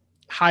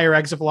higher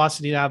exit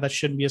velocity now, that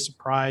shouldn't be a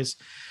surprise.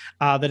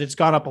 That it's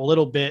gone up a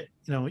little bit.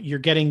 You know, you're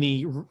getting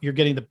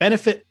the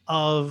benefit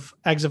of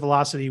exit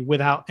velocity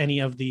without any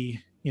of the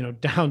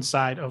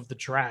downside of the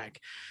drag.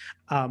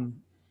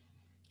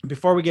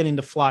 Before we get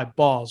into fly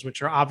balls,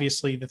 which are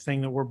obviously the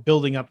thing that we're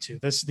building up to,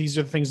 these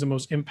are the things the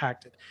most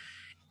impacted.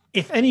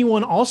 If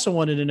anyone also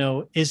wanted to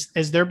know,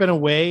 has there been a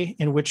way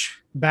in which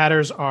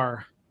batters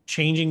are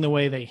changing the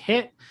way they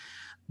hit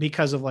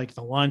because of like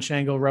the launch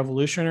angle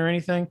revolution or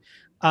anything?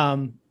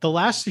 Here's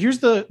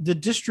the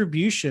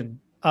distribution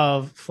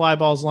of fly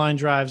balls, line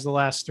drives the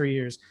last 3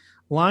 years.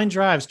 Line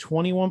drives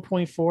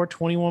 21.4,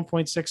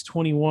 21.6,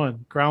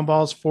 21. Ground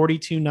balls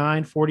 42.9,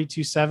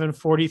 42.7,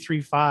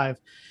 43.5,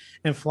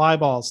 and fly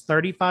balls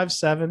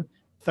 35.7,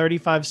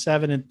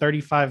 35.7, and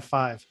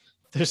 35.5.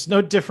 There's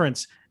no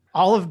difference.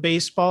 All of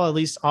baseball, at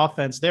least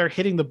offense, they're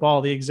hitting the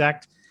ball the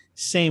exact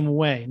same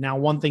way. Now,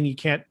 one thing you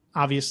can't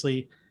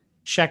obviously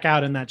check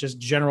out in that just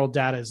general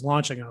data is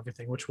launching and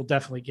everything, which we'll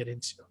definitely get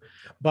into.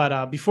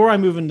 But before I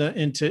move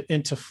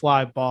into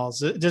fly balls,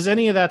 does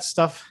any of that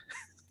stuff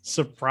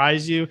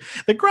surprise you?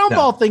 The ground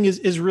ball thing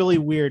is really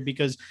weird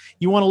because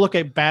you want to look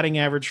at batting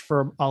average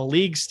from a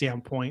league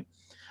standpoint,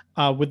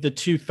 with the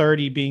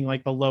 230 being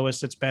like the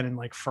lowest it's been in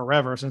like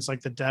forever, since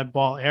like the dead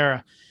ball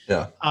era.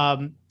 Yeah.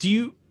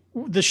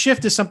 The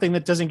shift is something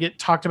that doesn't get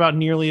talked about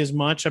nearly as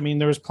much. I mean,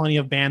 there was plenty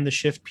of ban the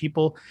shift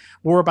people.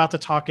 We're about to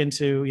talk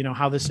into,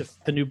 how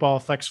the new ball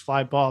affects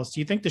fly balls.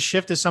 Do you think the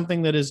shift is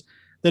something that is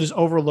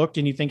overlooked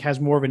and you think has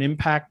more of an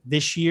impact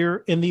this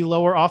year in the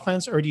lower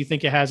offense, or do you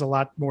think it has a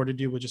lot more to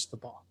do with just the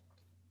ball?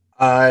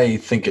 I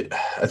think it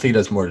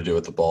has more to do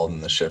with the ball than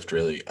the shift,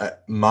 really.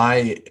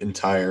 My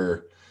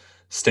entire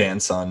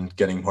stance on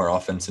getting more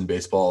offense in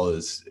baseball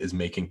is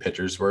making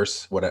pitchers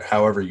worse,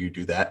 however you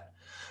do that.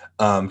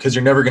 Because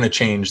you're never going to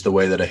change the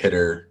way that a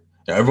hitter,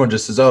 everyone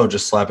just says, oh,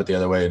 just slap it the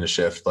other way in a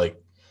shift. Like,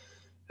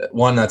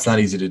 one, that's not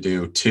easy to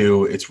do.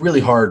 Two, it's really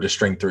hard to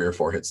string 3 or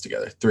 4 hits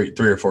together, three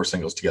or four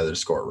singles together to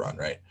score a run,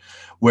 right?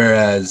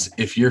 Whereas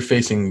if you're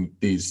facing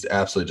these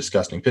absolutely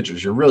disgusting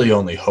pitchers, your really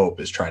only hope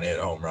is trying to hit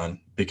a home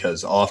run,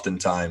 because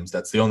oftentimes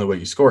that's the only way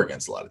you score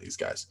against a lot of these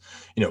guys.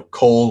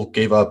 Cole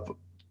gave up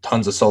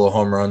tons of solo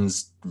home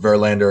runs.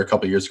 Verlander a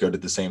couple of years ago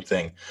did the same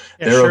thing.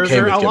 Yeah, they're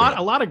okay with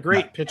a lot of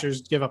great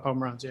pitchers give up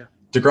home runs. Yeah.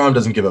 DeGrom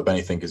doesn't give up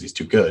anything because he's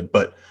too good,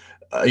 but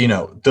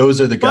those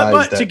are the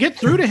guys. But to get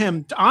through to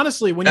him,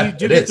 honestly, when you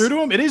do get through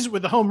to him, it is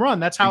with the home run.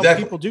 That's how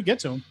people do get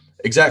to him.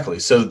 Exactly.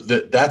 So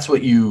that's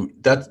what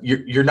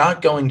you're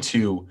not going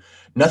to,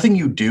 nothing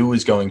you do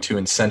is going to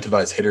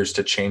incentivize hitters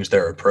to change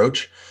their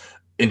approach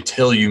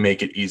until you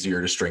make it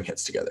easier to string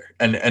hits together.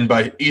 And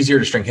by easier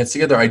to string hits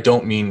together, I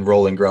don't mean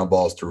rolling ground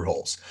balls through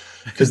holes,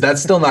 because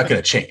that's still not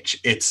going to change.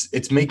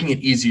 It's making it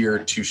easier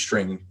to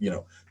string,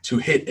 to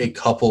hit a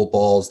couple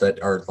balls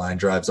that are line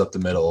drives up the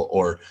middle,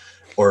 or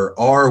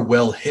are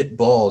well hit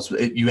balls.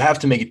 You have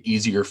to make it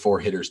easier for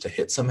hitters to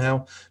hit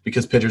somehow,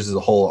 because pitchers as a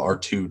whole are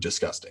too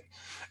disgusting.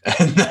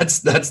 And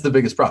that's the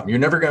biggest problem. You're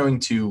never going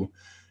to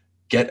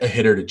get a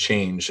hitter to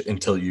change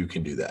until you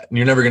can do that. And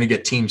you're never going to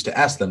get teams to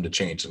ask them to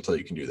change until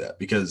you can do that,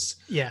 because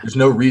there's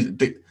no reason.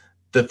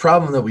 The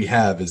problem that we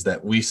have is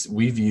that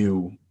we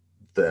view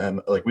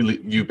we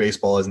view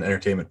baseball as an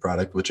entertainment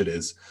product, which it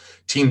is.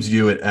 Teams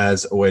view it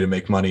as a way to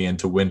make money and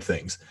to win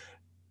things.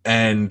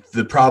 And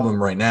the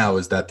problem right now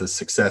is that the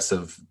success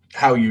of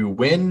how you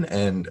win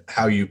and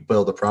how you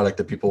build a product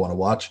that people want to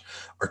watch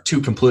are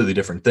two completely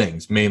different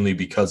things, mainly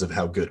because of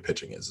how good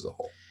pitching is as a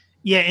whole.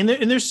 Yeah. And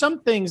there's some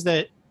things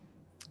that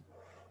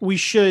we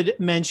should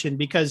mention,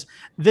 because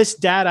this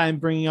data I'm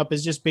bringing up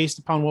is just based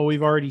upon what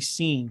we've already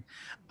seen.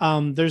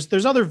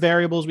 There's other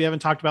variables we haven't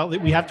talked about.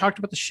 We have talked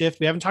about the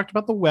shift. We haven't talked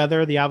about the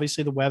weather.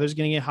 Obviously the weather's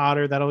going to get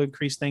hotter. That'll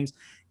increase things.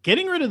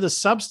 Getting rid of the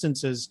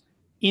substances,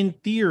 in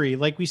theory,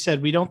 like we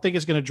said, we don't think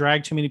it's going to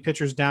drag too many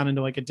pitchers down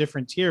into like a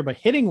different tier, but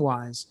hitting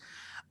wise,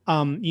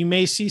 you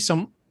may see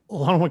some,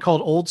 I don't want to call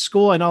it old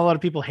school. I know a lot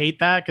of people hate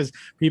that because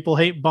people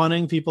hate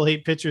bunting, people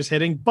hate pitchers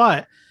hitting,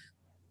 but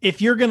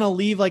if you're going to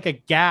leave like a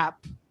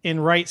gap in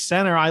right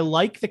center, I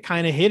like the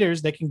kind of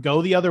hitters that can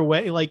go the other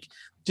way, like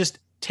just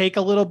take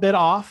a little bit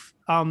off,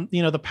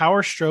 the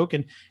power stroke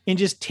and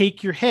just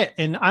take your hit.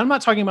 And I'm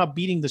not talking about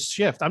beating the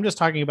shift. I'm just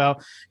talking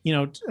about,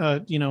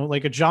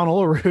 like a John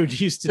Olerud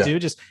used to do,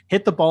 just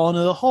hit the ball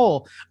into the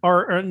hole,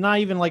 or not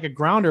even like a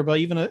grounder, but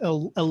even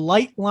a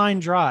light line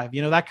drive,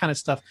 that kind of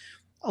stuff.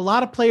 A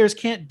lot of players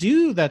can't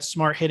do that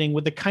smart hitting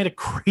with the kind of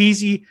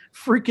crazy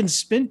freaking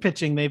spin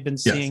pitching they've been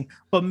seeing,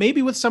 but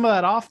maybe with some of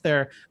that off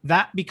there,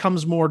 that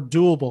becomes more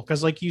doable.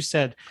 Cause like you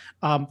said,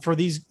 for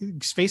these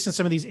facing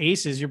some of these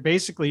aces, your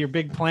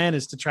big plan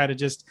is to try to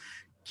just,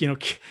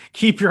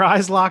 keep your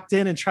eyes locked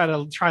in and try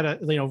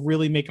to,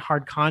 really make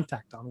hard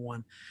contact on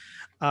one.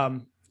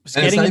 And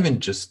it's not even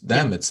just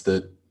them. Yeah. It's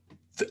the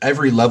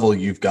every level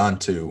you've gone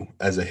to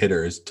as a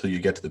hitter is till you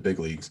get to the big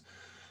leagues.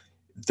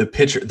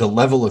 The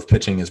level of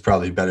pitching is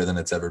probably better than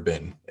it's ever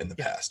been in the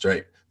past,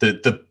 right?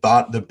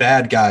 The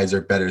bad guys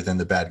are better than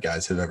the bad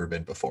guys have ever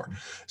been before.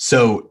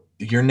 So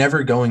you're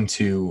not going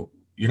to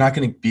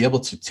be able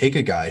to take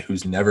a guy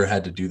who's never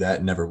had to do that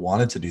and never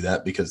wanted to do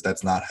that, because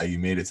that's not how you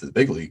made it to the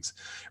big leagues,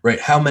 right?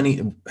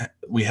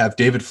 We have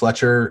David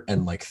Fletcher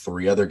and like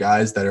 3 other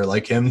guys that are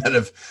like him that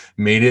have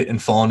made it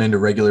and fallen into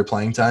regular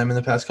playing time in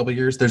the past couple of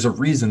years. There's a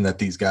reason that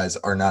these guys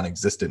are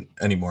non-existent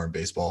anymore in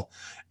baseball.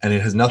 And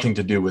it has nothing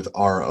to do with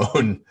our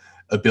own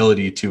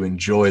ability to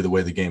enjoy the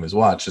way the game is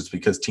watched. It's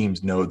because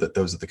teams know that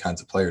those are the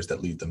kinds of players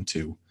that lead them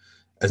to,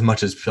 as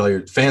much as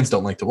fans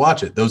don't like to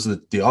watch it, those are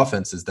the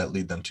offenses that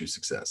lead them to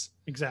success.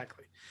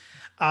 Exactly.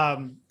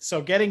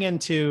 So getting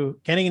into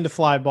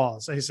fly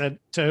balls, like I said,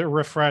 to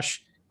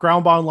refresh,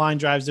 ground ball and line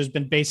drives, there's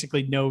been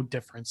basically no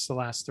difference the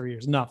last 3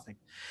 years, nothing.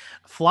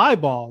 Fly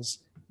balls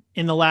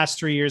in the last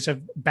 3 years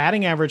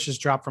batting average has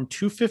dropped from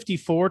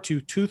 254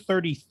 to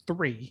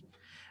 233.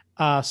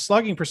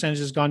 Slugging percentage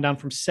has gone down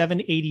from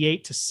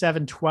 788 to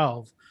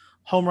 712.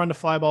 Home run to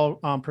fly ball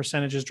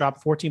percentage has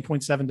dropped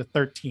 14.7 to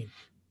 13.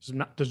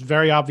 There's a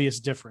very obvious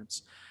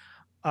difference.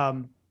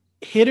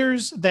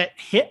 Hitters that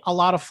hit a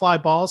lot of fly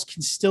balls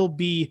can still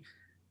be,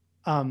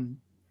 they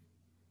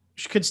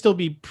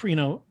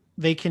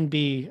can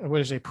be,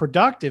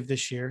 productive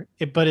this year,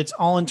 but it's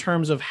all in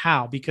terms of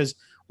how, because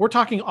we're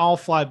talking all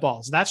fly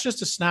balls. That's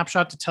just a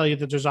snapshot to tell you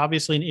that there's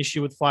obviously an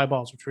issue with fly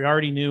balls, which we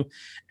already knew,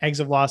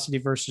 exit velocity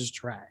versus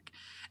drag.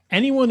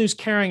 Anyone who's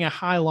carrying a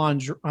high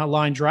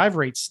line drive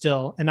rate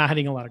still and not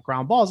hitting a lot of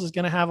ground balls is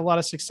going to have a lot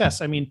of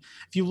success. I mean,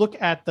 if you look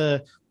at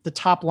the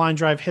top line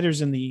drive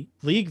hitters in the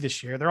league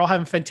this year, they're all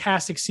having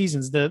fantastic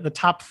seasons. The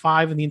top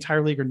 5 in the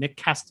entire league are Nick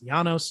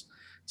Castellanos.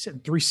 He's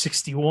hitting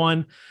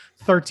 361,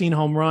 13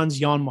 home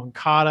runs. Yoan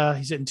Moncada,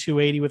 he's hitting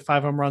 280 with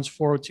 5 home runs,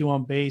 402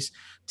 on base.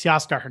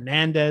 Teoscar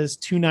Hernandez,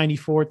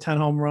 294, 10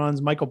 home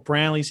runs. Michael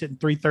Brantley's hitting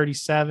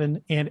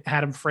 337, and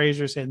Adam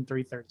Frazier's hitting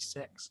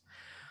 336.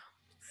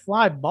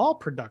 Fly ball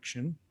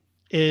production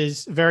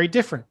is very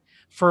different.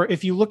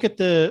 If you look at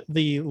the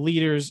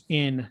leaders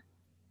in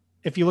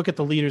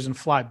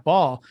fly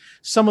ball,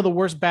 some of the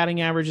worst batting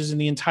averages in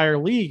the entire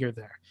league are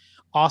there.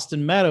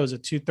 Austin Meadows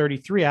at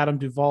 233, Adam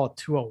Duvall at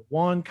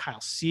 201,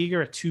 Kyle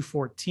Seager at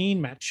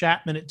 214, Matt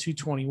Chapman at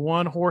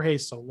 221, Jorge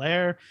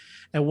Soler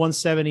at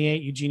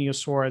 178, Eugenio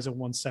Suarez at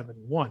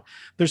 171.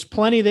 There's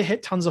plenty that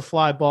hit tons of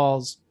fly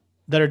balls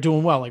that are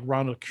doing well, like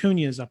Ronald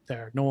Acuna is up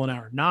there, Nolan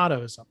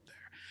Arenado is up there.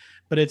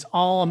 But it's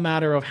all a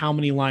matter of how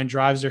many line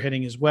drives they're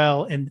hitting as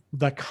well, and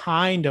the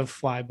kind of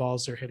fly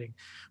balls they're hitting,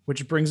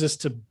 which brings us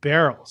to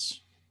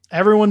barrels.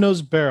 Everyone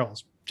knows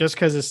barrels just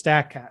because of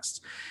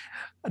StatCast.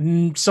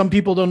 Some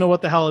people don't know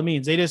what the hell it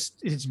means.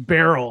 It's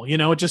barrel,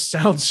 it just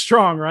sounds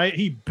strong, right?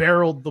 He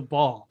barreled the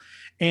ball.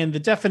 And the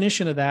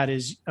definition of that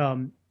is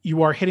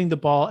you are hitting the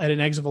ball at an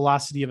exit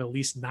velocity of at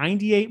least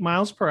 98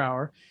 miles per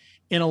hour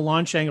in a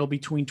launch angle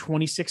between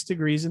 26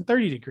 degrees and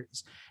 30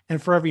 degrees.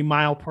 And for every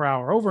mile per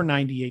hour over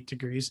 98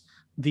 degrees,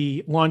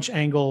 the launch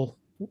angle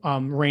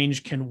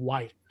range can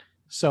widen.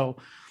 So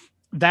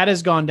that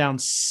has gone down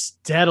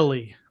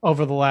steadily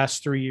over the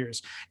last 3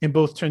 years in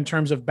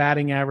terms of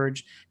batting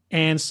average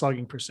and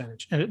slugging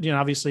percentage. And,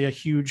 obviously a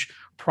huge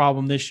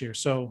problem this year.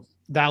 So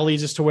that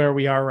leads us to where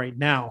we are right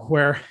now,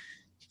 where,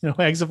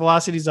 exit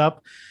velocity's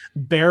up,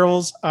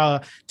 barrels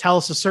tell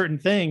us a certain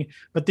thing,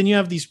 but then you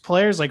have these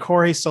players like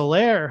Jorge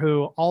Soler,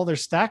 who all their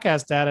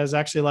Statcast data is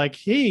actually like,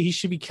 hey, he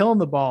should be killing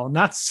the ball.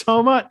 Not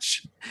so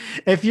much.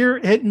 If you're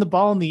hitting the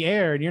ball in the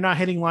air and you're not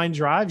hitting line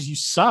drives, you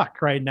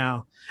suck right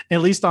now,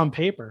 at least on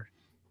paper.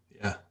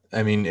 Yeah.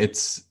 I mean,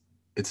 it's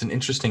an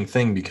interesting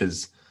thing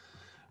because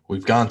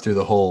we've gone through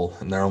the whole,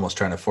 and they're almost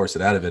trying to force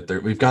it out of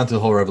it. We've gone through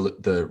the whole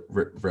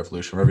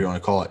revolution, whatever you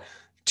want to call it,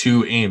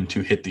 to aim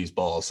to hit these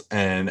balls.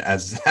 And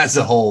as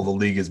a whole, the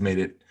league has made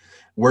it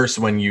worse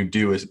when you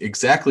do is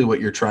exactly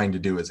what you're trying to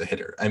do as a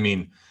hitter. I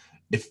mean,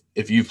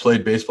 if you've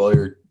played baseball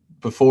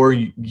before,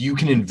 you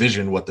can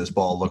envision what this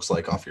ball looks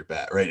like off your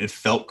bat, right? It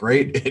felt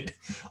great. It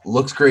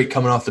looks great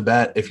coming off the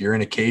bat. If you're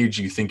in a cage,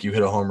 you think you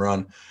hit a home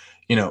run,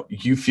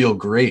 you feel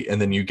great.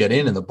 And then you get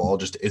in and the ball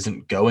just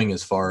isn't going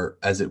as far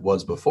as it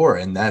was before.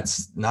 And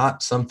that's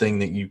not something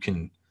that you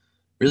can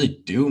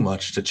really do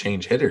much to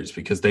change hitters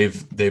because they've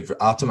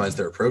optimized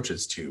their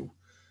approaches to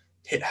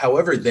hit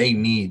however they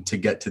need to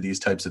get to these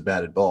types of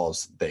batted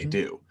balls. They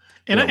do.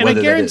 And I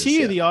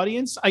guarantee you, the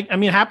audience, I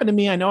mean, it happened to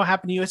me. I know it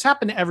happened to you. It's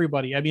happened to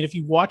everybody. I mean, if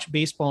you watch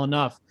baseball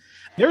enough,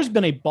 there's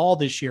been a ball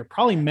this year,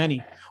 probably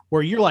many,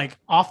 where you're like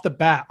off the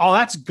bat, oh,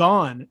 that's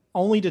gone,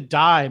 only to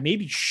die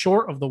maybe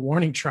short of the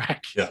warning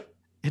track. Yeah.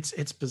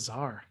 It's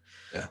bizarre.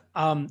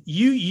 Yeah.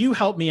 You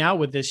helped me out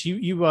with this.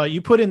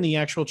 You put in the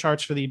actual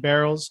charts for the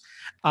barrels.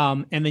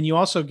 And then you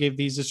also gave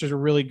these. This is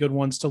really good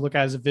ones to look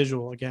at as a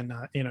visual. Again,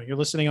 you're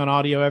listening on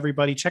audio,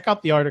 everybody check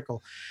out the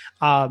article.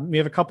 We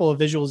have a couple of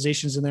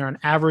visualizations in there on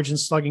average and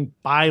slugging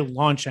by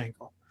launch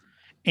angle.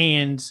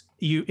 And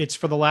it's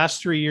for the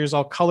last 3 years,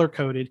 all color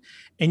coded.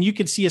 And you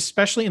can see,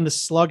 especially in the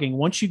slugging,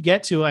 once you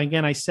get to,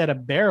 again, I said a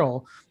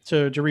barrel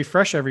to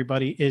refresh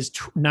everybody is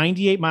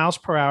 98 miles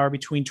per hour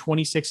between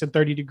 26 and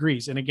 30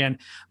 degrees. And again,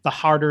 the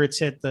harder it's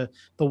hit, the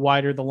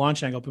wider the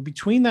launch angle. But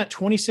between that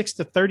 26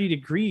 to 30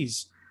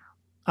 degrees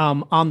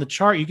on the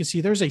chart, you can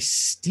see there's a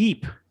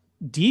steep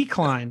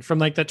decline from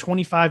like that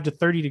 25 to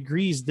 30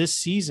 degrees this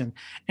season.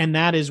 And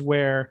that is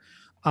where,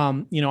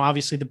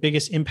 obviously the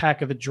biggest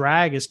impact of the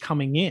drag is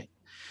coming in.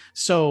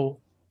 So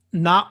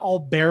not all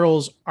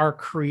barrels are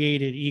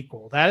created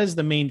equal. That is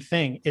the main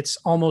thing. It's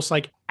almost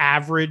like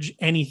average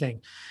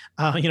anything,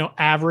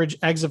 average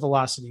exit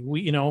velocity.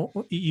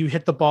 You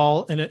hit the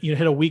ball and you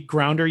hit a weak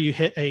grounder, you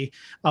hit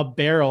a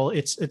barrel.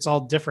 It's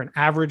all different.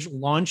 Average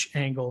launch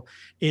angle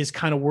is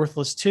kind of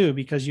worthless too,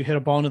 because you hit a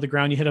ball into the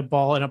ground, you hit a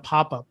ball in a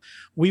pop-up.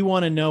 We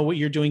want to know what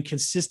you're doing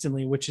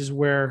consistently, which is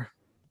where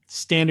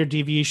standard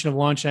deviation of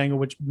launch angle,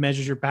 which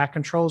measures your back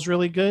control, is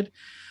really good.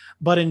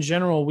 But in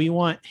general, we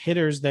want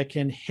hitters that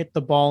can hit the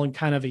ball in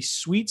kind of a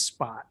sweet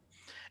spot.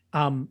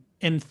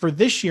 And for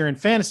this year in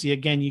fantasy,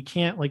 again, you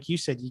can't, like you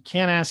said, you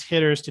can't ask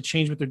hitters to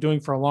change what they're doing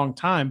for a long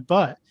time.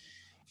 But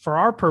for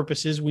our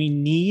purposes, we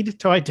need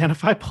to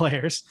identify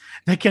players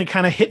that can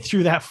kind of hit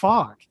through that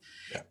fog.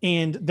 Yeah.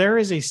 And there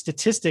is a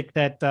statistic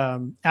that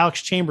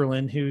Alex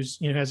Chamberlain, who's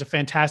has a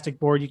fantastic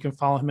board, you can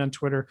follow him on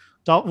Twitter.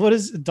 What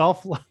is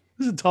Dolph?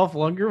 Is it Dolph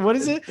Lundgren? What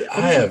is it?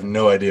 I have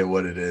no idea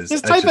what it is.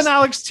 Just type in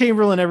Alex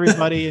Chamberlain,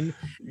 everybody, and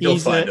you'll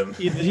find him.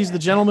 He's the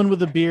gentleman with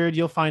the beard.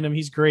 You'll find him.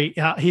 He's great.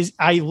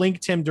 I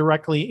linked him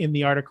directly in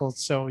the article,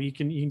 so you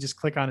can just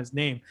click on his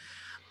name.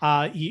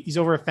 He's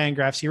over at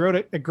Fangraphs. He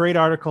wrote a great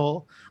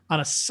article on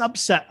a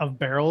subset of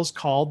barrels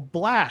called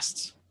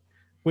blasts,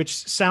 which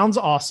sounds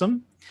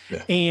awesome.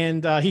 Yeah.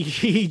 And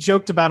he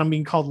joked about them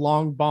being called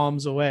long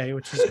bombs away,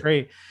 which is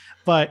great.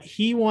 But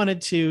he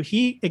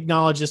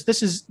acknowledged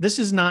this. This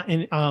is not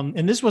in,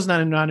 and this was not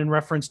in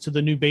reference to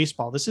the new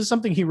baseball. This is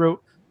something he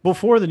wrote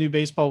before the new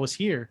baseball was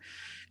here.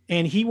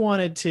 And he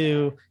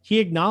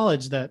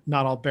acknowledged that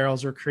not all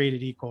barrels are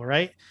created equal,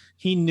 right?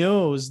 He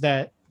knows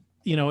that,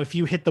 if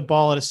you hit the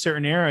ball at a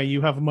certain area,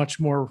 you have a much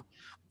more,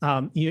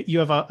 you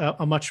have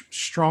a much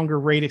stronger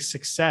rate of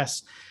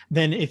success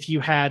than if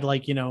you had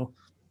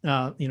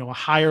a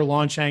higher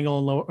launch angle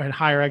and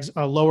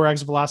lower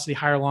exit velocity,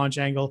 higher launch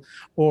angle,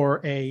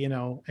 or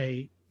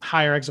a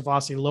higher exit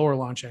velocity, lower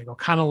launch angle,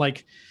 kind of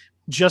like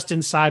just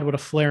inside what a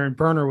flare and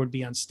burner would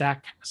be on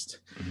Statcast.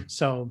 Mm-hmm.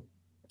 So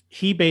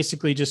he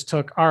basically just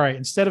took, all right,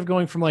 instead of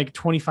going from like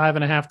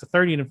 25.5 to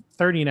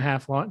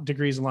 30.5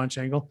 degrees of launch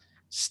angle,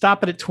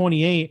 stop it at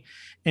 28.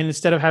 And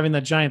instead of having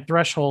that giant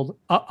threshold,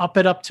 up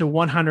it up to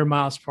 100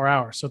 miles per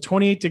hour. So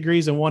 28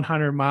 degrees and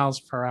 100 miles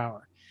per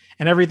hour.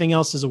 And everything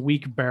else is a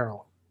weak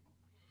barrel.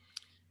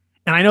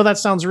 And I know that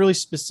sounds really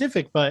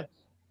specific, but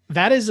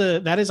that is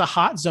a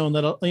hot zone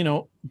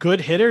that,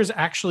 good hitters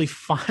actually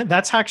find.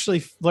 That's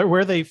actually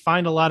where they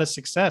find a lot of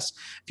success.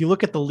 If you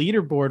look at the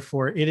leaderboard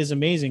for it, it is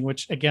amazing,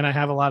 which again, I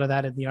have a lot of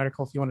that in the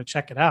article if you want to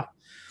check it out.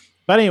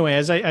 But anyway,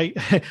 as I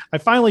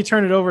finally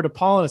turn it over to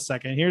Paul in a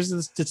second, here's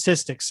the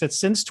statistics. That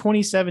since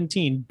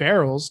 2017,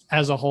 barrels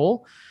as a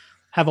whole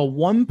have a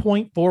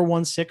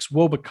 1.416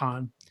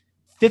 Wobbecon,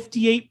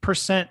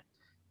 58%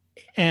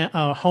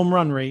 home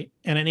run rate,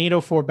 and an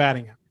 804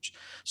 batting average.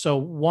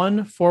 So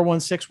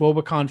 1.416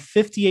 Wobecon,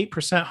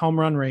 58% home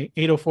run rate,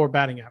 804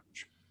 batting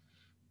average.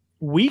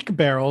 Weak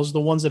barrels,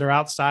 the ones that are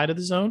outside of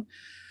the zone,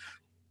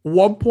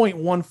 1.140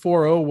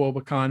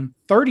 Wobecon,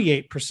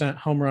 38%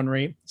 home run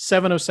rate,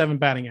 707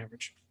 batting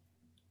average.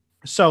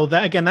 So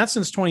that, again, that's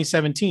since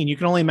 2017. You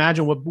can only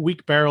imagine what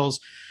weak barrels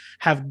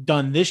have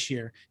done this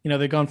year.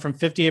 They've gone from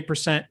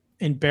 58%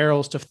 in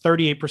barrels to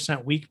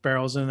 38% weak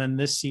barrels. And then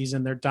this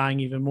season, they're dying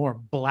even more.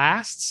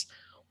 Blasts,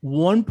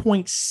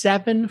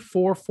 1.744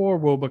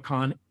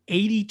 Wobecon,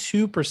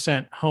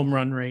 82% home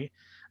run rate,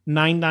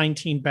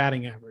 919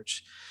 batting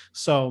average.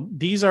 So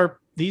these are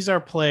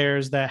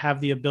players that have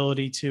the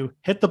ability to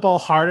hit the ball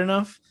hard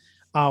enough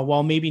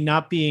while maybe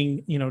not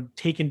being,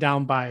 taken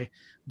down by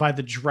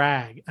the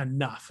drag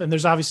enough. And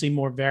there's obviously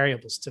more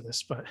variables to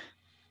this, but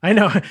I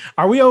know,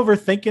 are we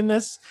overthinking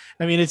this?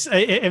 I mean,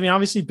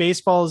 obviously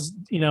baseball is,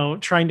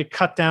 trying to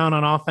cut down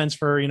on offense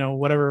for,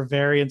 whatever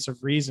variance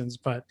of reasons,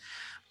 but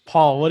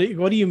Paul, what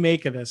do you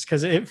make of this?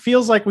 Because it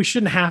feels like we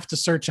shouldn't have to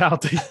search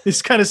out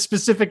this kind of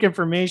specific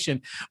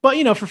information. But,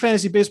 for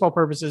fantasy baseball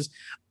purposes,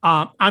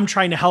 I'm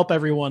trying to help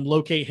everyone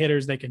locate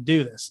hitters that can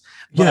do this.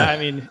 But, yeah. I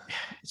mean,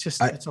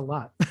 it's a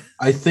lot.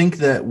 I think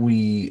that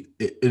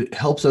it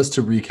helps us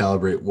to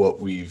recalibrate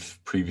what we've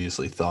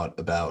previously thought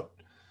about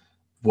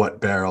what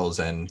barrels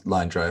and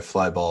line drive,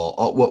 fly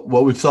ball,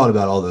 what we've thought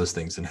about all those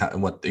things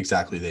and what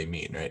exactly they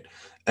mean, right?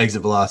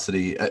 Exit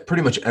velocity,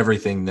 pretty much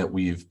everything that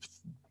we've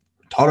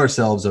taught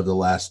ourselves over the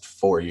last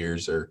 4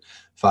 years or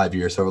 5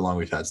 years, however long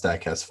we've had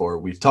StatCast for,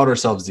 we've taught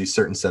ourselves these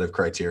certain set of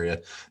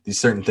criteria, these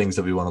certain things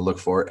that we want to look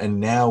for. And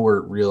now we're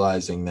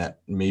realizing that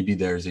maybe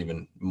there's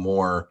even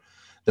more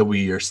that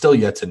we are still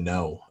yet to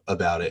know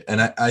about it.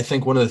 And I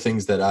think one of the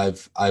things that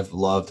I've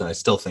loved and I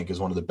still think is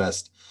one of the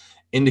best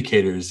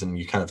indicators, and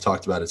you kind of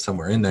talked about it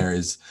somewhere in there,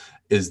 is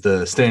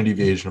the standard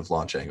deviation of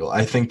launch angle.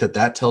 I think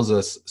that tells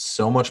us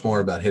so much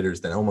more about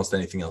hitters than almost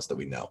anything else that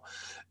we know.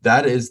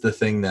 That is the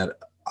thing that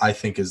I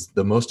think is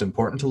the most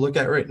important to look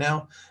at right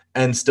now,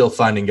 and still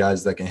finding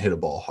guys that can hit a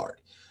ball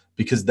hard,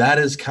 because that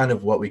is kind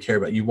of what we care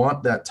about. You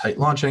want that tight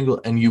launch angle,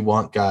 and you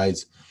want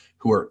guys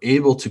who are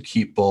able to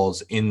keep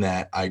balls in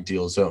that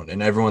ideal zone.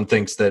 And everyone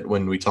thinks that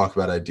when we talk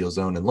about ideal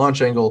zone and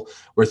launch angle,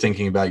 we're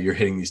thinking about you're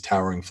hitting these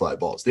towering fly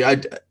balls.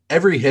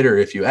 Every hitter,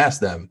 if you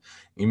ask them,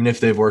 even if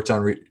they've worked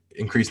on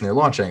increasing their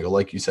launch angle,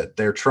 like you said,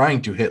 they're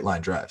trying to hit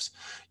line drives.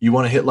 You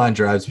want to hit line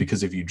drives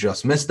because if you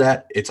just miss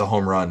that, it's a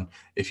home run.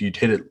 If you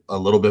hit it a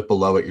little bit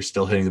below it, you're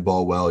still hitting the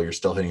ball well, you're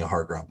still hitting a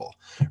hard ground ball,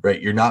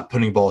 right? You're not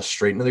putting balls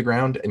straight into the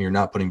ground, and you're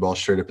not putting balls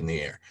straight up in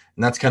the air.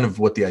 And that's kind of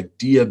what the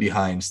idea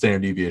behind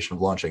standard deviation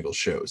of launch angle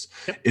shows,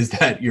 is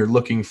that you're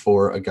looking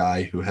for a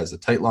guy who has a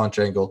tight launch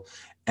angle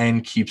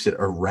and keeps it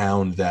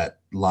around that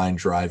line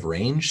drive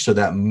range so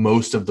that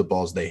most of the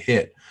balls they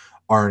hit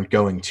aren't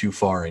going too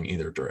far in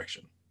either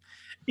direction.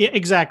 Yeah,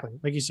 exactly.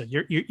 Like you said,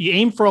 you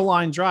aim for a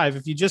line drive.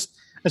 If you just,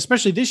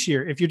 especially this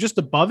year, if you're just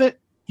above it,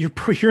 you're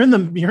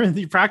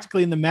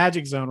practically in the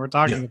magic zone we're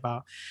talking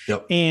about.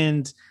 Yep.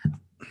 And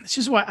it's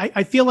just why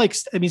I feel like,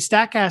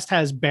 StatCast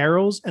has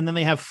barrels, and then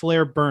they have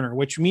flare burner,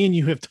 which me and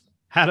you have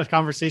had a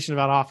conversation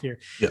about off here.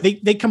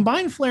 Yep. They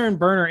combine flare and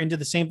burner into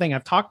the same thing.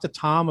 I've talked to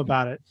Tom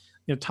about it,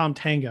 Tom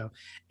Tango,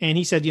 and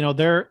he said,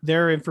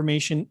 their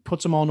information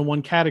puts them all into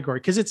one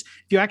category. Cause if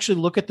you actually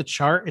look at the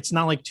chart, it's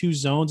not like two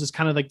zones. It's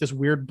kind of like this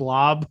weird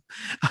blob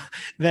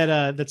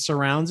that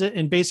surrounds it.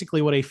 And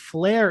basically what a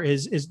flare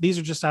is these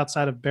are just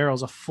outside of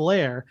barrels. A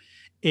flare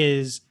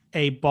is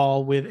a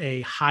ball with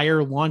a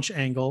higher launch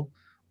angle,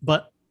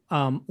 but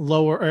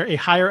lower, or a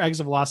higher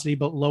exit velocity,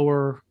 but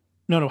lower,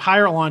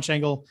 higher launch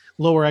angle,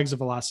 lower exit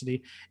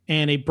velocity,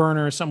 and a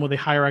burner is something with a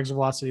higher exit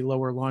velocity,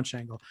 lower launch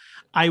angle.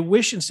 I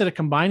wish instead of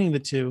combining the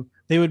two,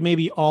 they would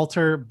maybe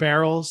alter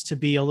barrels to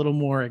be a little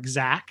more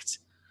exact,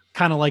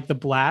 kind of like the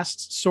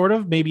blast, sort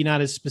of, maybe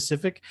not as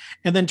specific,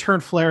 and then turn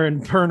flare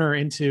and burner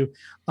into,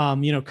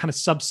 kind of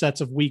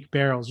subsets of weak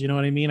barrels. You know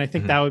what I mean? I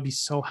think that would be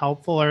so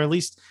helpful, or at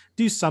least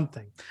do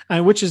something,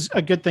 which is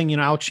a good thing.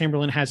 Alex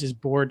Chamberlain has his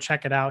board.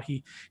 Check it out.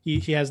 He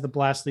has the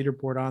blast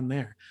leaderboard on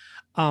there.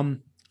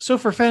 So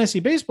for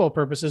fantasy baseball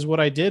purposes, what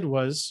I did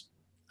was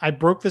I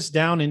broke this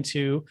down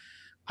into,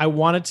 I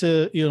wanted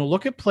to,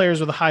 look at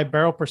players with a high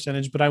barrel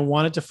percentage, but I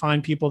wanted to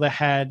find people that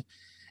had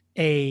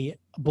a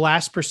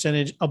blast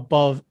percentage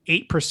above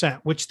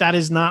 8%, which that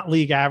is not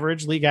league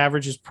average. League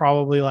average is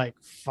probably like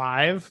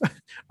 5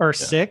 or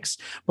 6,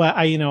 but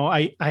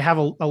I have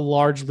a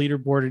large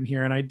leaderboard in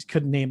here, and I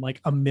could name like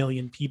 1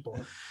 million people.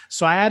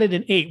 So I added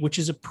an 8, which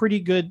is a pretty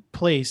good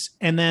place.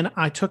 And then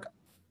I took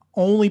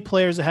only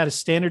players that had a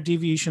standard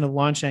deviation of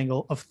launch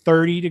angle of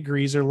 30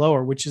 degrees or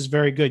lower, which is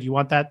very good. You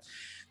want that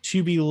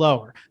to be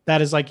lower.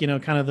 That is like,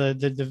 kind of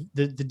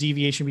the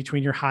deviation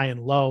between your high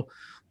and low.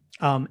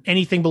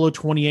 Anything below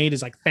 28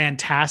 is like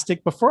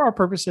fantastic, but for our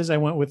purposes, I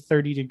went with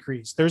 30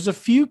 degrees. There's a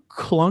few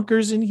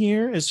clunkers in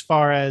here as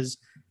far as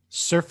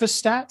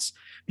surface stats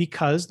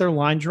because their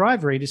line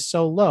drive rate is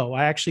so low.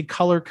 I actually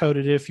color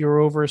coded it. If you're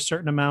over a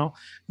certain amount,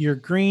 you're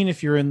green.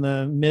 If you're in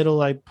the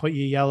middle, I put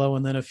you yellow,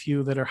 and then a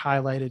few that are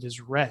highlighted as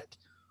red.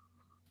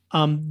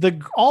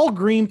 The all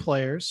green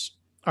players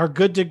are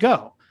good to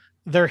go.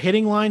 They're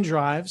hitting line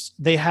drives.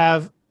 They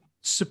have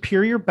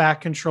superior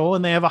back control,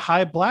 and they have a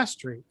high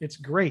blast rate. It's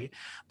great.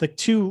 The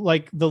two,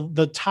 like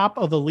the top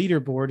of the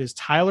leaderboard is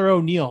Tyler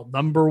O'Neill,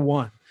 number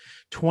 1,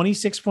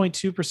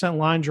 26.2%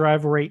 line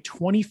drive rate,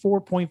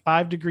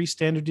 24.5 degree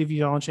standard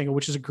deviation launch angle,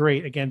 which is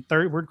great. Again,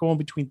 we're going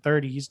between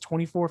 30. He's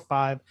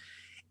 24.5,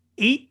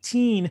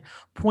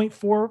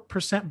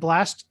 18.4%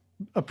 blast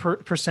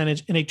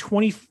percentage, and a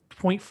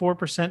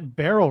 20.4%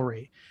 barrel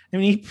rate. I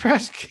mean,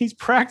 he's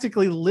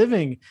practically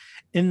living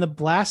in the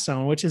blast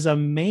zone, which is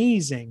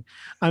amazing.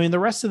 I mean, the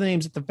rest of the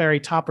names at the very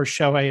top are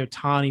Shohei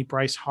Ohtani,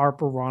 Bryce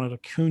Harper, Ronald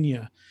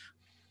Acuna,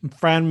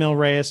 Franmil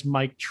Reyes,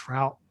 Mike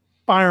Trout,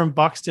 Byron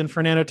Buxton,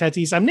 Fernando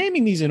Tatis. I'm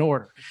naming these in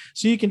order,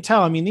 so you can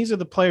tell. I mean, these are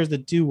the players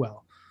that do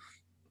well.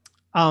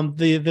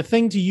 The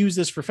thing to use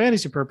this for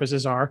fantasy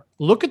purposes are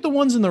look at the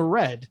ones in the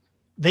red.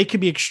 They could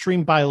be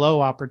extreme buy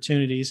low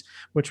opportunities,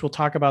 which we'll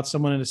talk about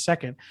someone in a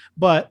second.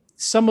 But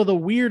some of the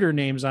weirder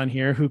names on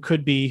here who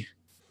could be,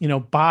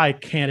 buy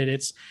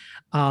candidates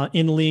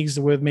in leagues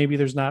with maybe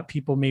there's not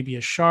people maybe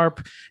as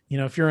sharp.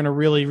 If you're in a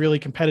really, really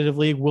competitive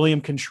league,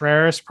 William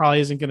Contreras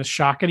probably isn't going to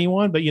shock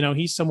anyone, but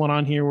he's someone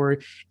on here where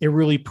it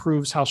really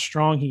proves how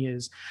strong he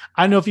is.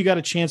 I don't know if you got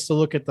a chance to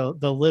look at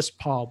the list,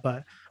 Paul,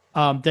 but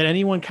did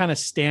anyone kind of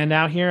stand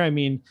out here? I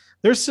mean,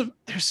 there's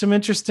some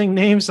interesting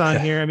names on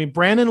here. I mean,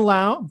 Brandon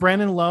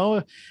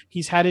Lowe,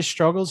 he's had his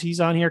struggles. He's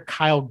on here.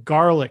 Kyle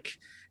Garlick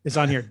is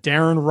on here.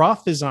 Darren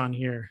Ruff is on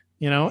here.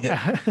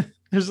 Yeah.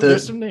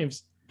 there's some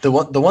names. The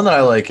one that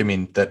I like, I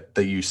mean, that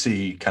you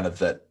see kind of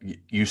that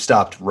you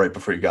stopped right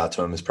before you got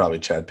to him is probably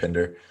Chad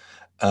Pinder.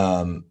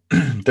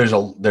 There's a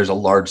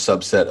large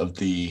subset of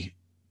the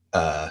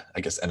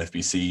I guess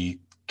NFBC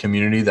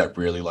community that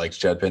really likes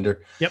Chad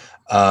Pinder. Yep.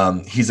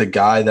 He's a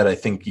guy that I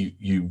think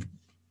you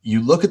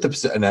look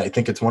at and I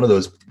think it's one of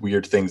those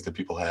weird things that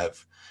people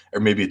have,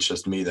 or maybe it's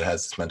just me that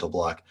has this mental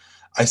block.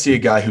 I see a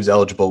guy who's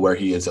eligible where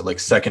he is at like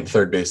second,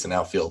 third base and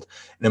outfield.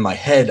 And in my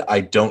head,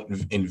 I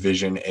don't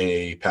envision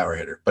a power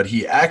hitter, but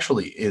he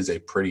actually is a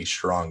pretty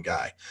strong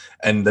guy.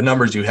 And the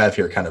numbers you have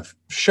here kind of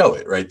show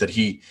it, right? That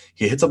he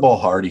hits a ball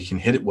hard, he can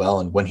hit it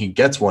well. And when he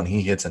gets one,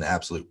 he hits an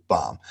absolute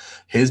bomb.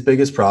 His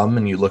biggest problem,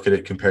 and you look at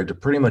it compared to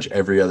pretty much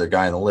every other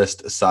guy on the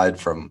list, aside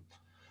from,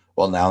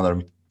 well, now that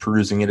I'm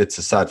perusing it, it's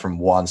aside from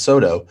Juan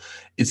Soto,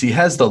 is he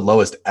has the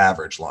lowest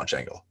average launch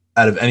angle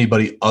out of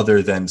anybody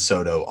other than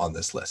Soto on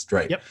this list,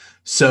 right? Yep.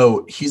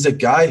 So he's a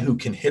guy who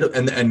can hit,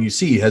 and you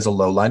see he has a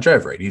low line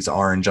drive rate. He's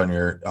orange on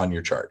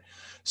your chart.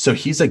 So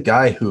he's a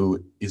guy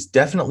who is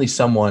definitely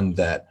someone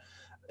that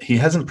he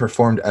hasn't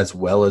performed as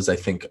well as I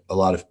think a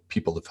lot of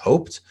people have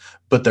hoped,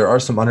 but there are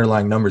some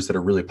underlying numbers that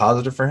are really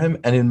positive for him.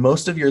 And in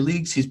most of your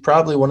leagues, he's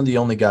probably one of the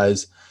only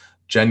guys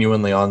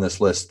genuinely on this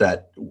list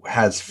that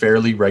has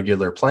fairly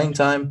regular playing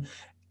time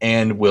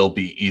and will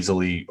be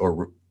easily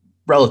or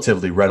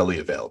relatively readily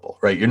available,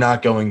 right? You're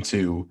not going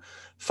to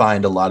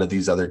find a lot of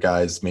these other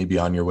guys maybe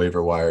on your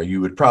waiver wire.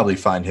 You would probably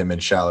find him in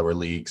shallower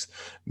leagues.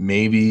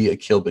 Maybe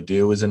Akil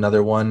Baddoo is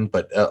another one,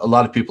 but a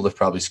lot of people have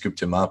probably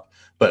scooped him up.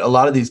 But a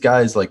lot of these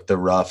guys like the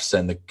Ruffs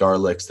and the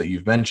Garlicks that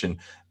you've mentioned,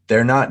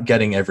 they're not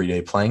getting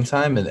everyday playing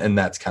time, and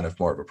that's kind of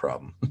more of a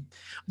problem.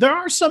 There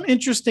are some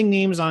interesting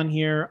names on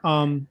here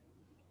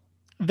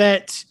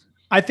that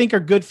I think are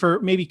good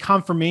for maybe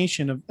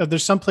confirmation of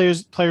there's some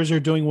players who are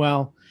doing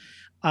well.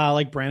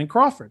 Like Brandon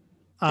Crawford,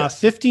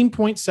 Yes.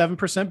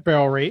 15.7%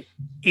 barrel rate,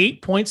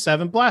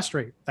 8.7 blast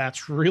rate.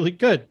 That's really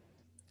good.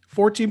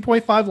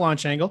 14.5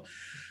 launch angle,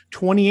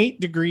 28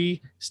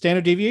 degree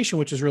standard deviation,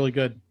 which is really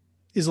good.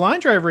 His line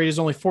drive rate is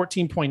only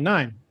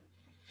 14.9.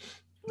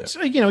 Yep.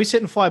 So, he's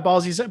hitting fly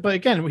balls. But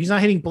again, he's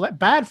not hitting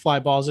bad fly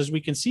balls, as we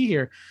can see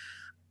here.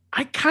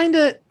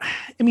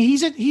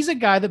 He's a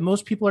guy that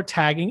most people are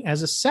tagging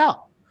as a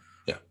sell.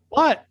 Yeah.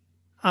 But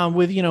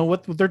with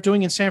what they're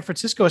doing in San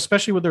Francisco,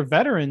 especially with their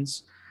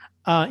veterans,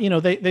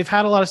 they've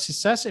had a lot of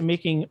success in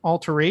making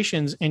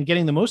alterations and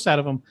getting the most out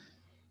of them.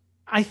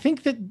 I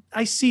think that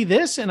I see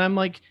this and I'm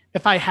like,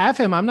 if I have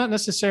him, I'm not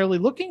necessarily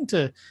looking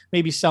to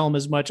maybe sell him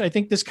as much. I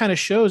think this kind of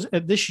shows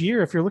this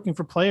year, if you're looking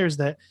for players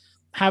that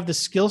have the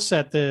skill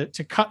set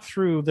to cut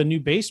through the new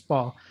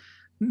baseball,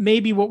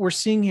 maybe what we're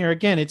seeing here,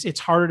 again, it's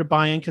harder to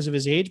buy in because of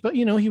his age, but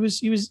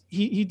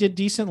he did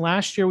decent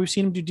last year. We've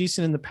seen him do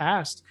decent in the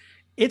past.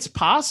 It's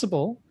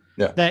possible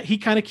that he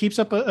kind of keeps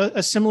up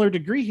a similar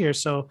degree here.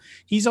 So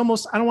he's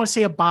almost, I don't want to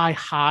say a buy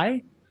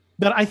high,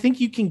 but I think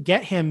you can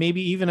get him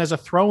maybe even as a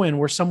throw in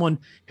where someone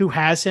who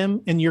has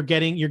him and you're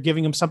giving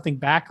him something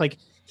back. Like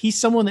he's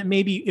someone that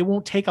maybe it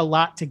won't take a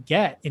lot to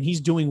get, and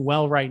he's doing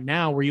well right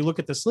now, where you look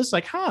at this list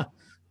like,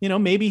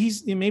 maybe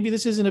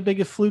this isn't a big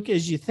a fluke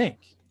as you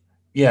think.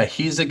 Yeah,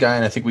 he's a guy,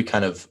 and I think we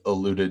kind of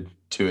alluded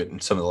to it in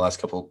some of the last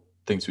couple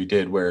things we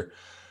did, where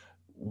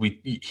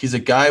he's a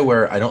guy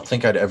where I don't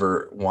think I'd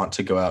ever want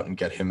to go out and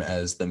get him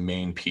as the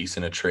main piece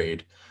in a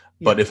trade.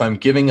 Yeah. But if I'm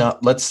giving up,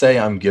 let's say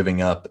I'm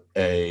giving up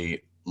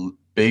a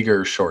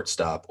bigger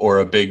shortstop or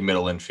a big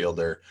middle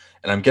infielder,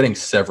 and I'm getting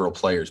several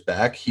players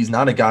back, he's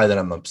not a guy that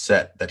I'm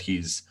upset that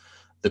he's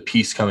the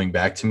piece coming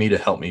back to me to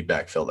help me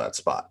backfill that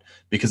spot,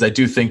 because I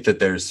do think that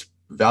there's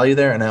value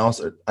there. And I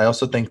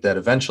also think that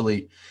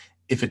eventually,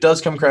 if it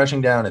does come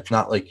crashing down, it's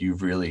not like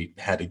you've really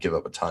had to give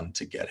up a ton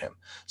to get him.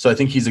 So I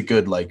think he's a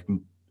good, like,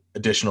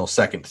 additional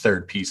second,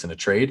 third piece in a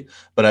trade,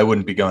 but I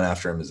wouldn't be going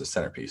after him as a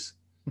centerpiece.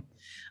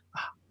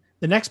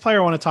 The next player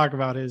I want to talk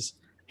about is,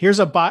 here's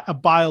a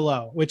buy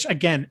low, which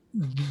again,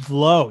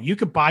 low. You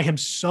could buy him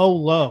so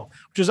low,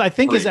 which is, I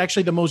think, is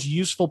actually the most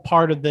useful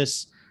part of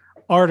this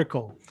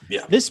article.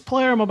 Yeah. This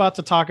player I'm about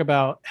to talk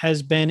about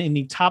has been in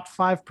the top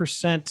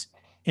 5%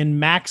 in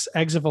max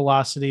exit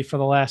velocity for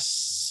the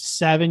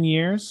last 8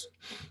 years.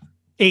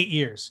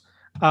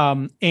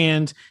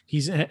 And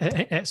he's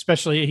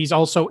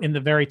also in the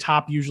very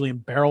top, usually in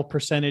barrel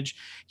percentage.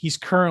 He's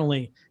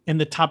currently in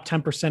the top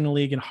 10% in the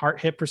league in hard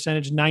hit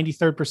percentage,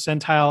 93rd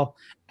percentile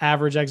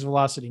average exit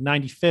velocity,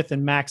 95th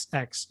in max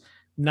X,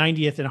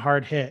 90th in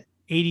hard hit,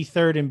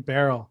 83rd in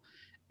barrel.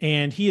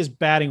 And he is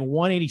batting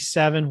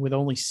 187 with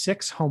only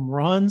 6 home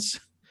runs.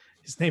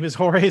 His name is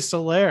Jorge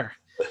Soler.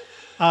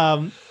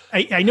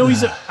 I know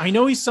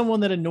he's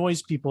someone that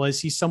annoys people, as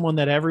he's someone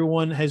that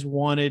everyone has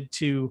wanted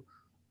to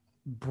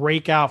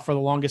break out for the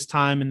longest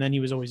time, and then he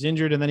was always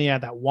injured, and then he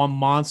had that one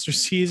monster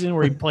season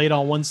where he played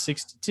all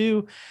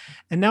 162,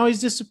 and now he's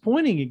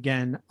disappointing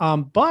again.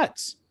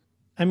 But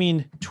I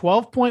mean,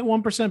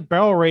 12.1%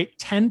 barrel rate,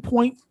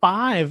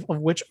 10.5 of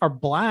which are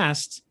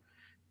blast,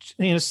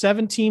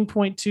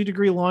 17.2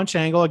 degree launch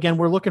angle. Again,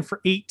 we're looking for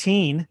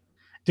 18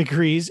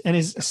 degrees, and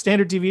his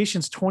standard deviation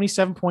is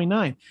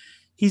 27.9.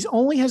 He's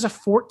only has a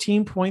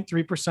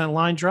 14.3%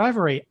 line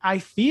driver rate. I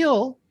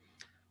feel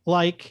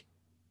like,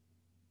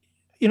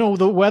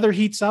 the weather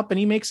heats up and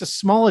he makes a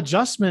small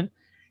adjustment,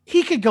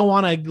 he could go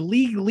on a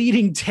league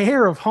leading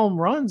tear of home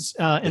runs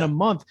in a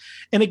month.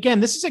 And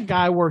again, this is a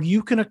guy where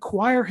you can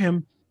acquire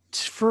him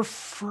for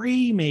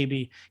free.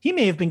 Maybe he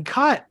may have been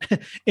cut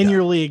in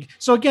your league.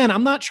 So again,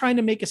 I'm not trying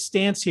to make a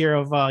stance here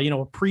of, a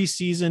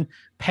preseason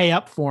pay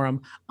up for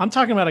him. I'm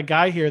talking about a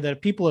guy here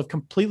that people have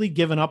completely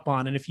given up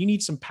on. And if you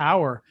need some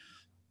power,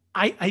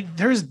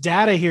 there's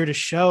data here to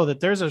show that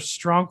there's a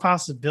strong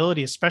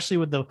possibility, especially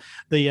with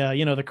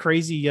the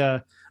crazy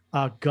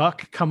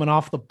guck coming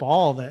off the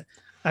ball, that,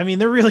 I mean,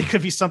 there really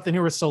could be something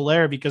here with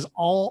Soler, because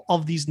all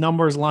of these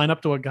numbers line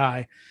up to a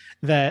guy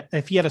that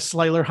if he had a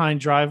slightly high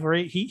drive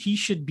rate, he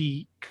should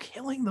be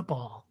killing the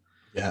ball.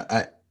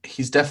 Yeah,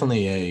 he's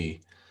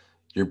definitely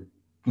you're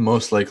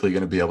most likely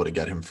going to be able to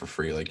get him for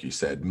free. Like you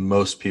said,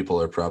 most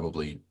people are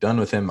probably done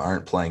with him,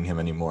 aren't playing him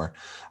anymore.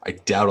 I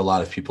doubt a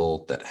lot of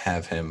people that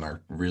have him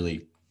are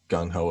really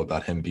gung-ho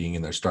about him being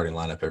in their starting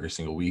lineup every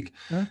single week.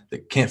 They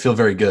can't feel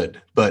very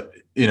good. But,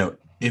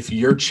 if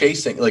you're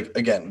chasing, like,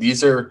 again,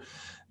 this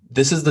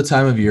is the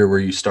time of year where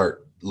you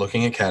start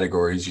looking at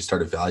categories, you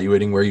start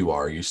evaluating where you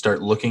are, you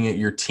start looking at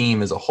your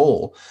team as a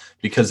whole,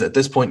 because at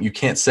this point you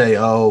can't say,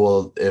 oh,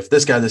 well, if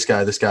this guy,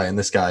 and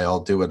this guy all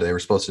do what they were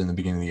supposed to in the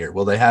beginning of the year.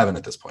 Well, they haven't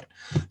at this point.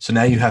 So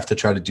now you have to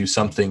try to do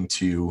something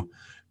to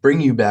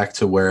bring you back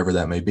to wherever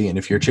that may be. And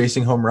if you're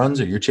chasing home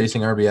runs or you're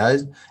chasing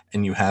RBIs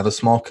and you have a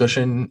small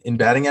cushion in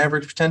batting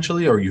average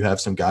potentially, or you have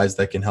some guys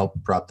that can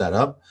help prop that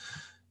up,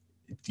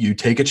 you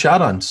take a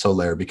shot on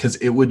Soler, because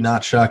it would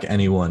not shock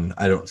anyone,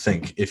 I don't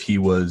think, if he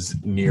was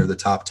near the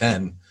top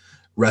 10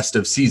 rest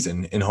of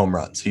season in home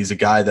runs. He's a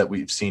guy that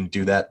we've seen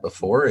do that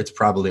before. It's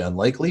probably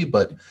unlikely,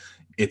 but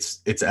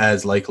it's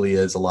as likely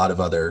as a lot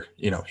of other,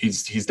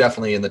 he's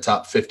definitely in the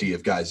top 50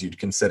 of guys you'd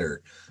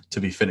consider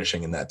to be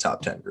finishing in that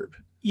top 10 group.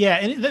 Yeah,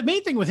 and the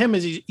main thing with him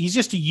is he's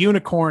just a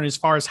unicorn as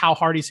far as how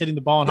hard he's hitting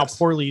the ball and how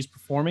poorly he's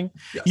performing.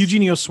 Yes.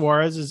 Eugenio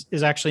Suarez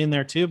is actually in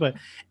there too. But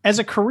as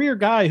a career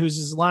guy whose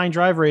his line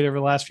drive rate over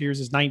the last few years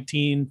is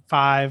 19.5,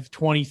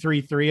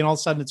 23.3, and all of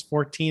a sudden it's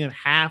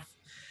 14.5,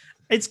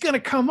 it's going to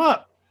come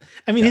up.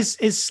 I mean, his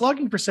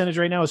slugging percentage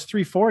right now is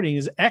 340.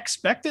 His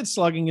expected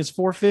slugging is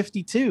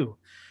 452.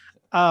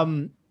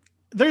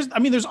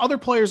 There's other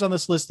players on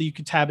this list that you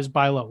could tab as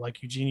buy low,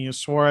 like Eugenio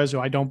Suarez, who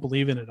I don't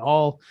believe in at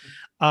all.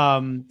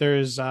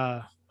 There's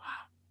I'm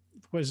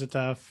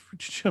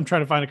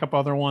trying to find a couple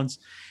other ones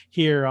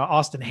here.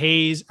 Austin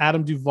Hayes,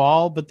 Adam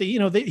Duvall, but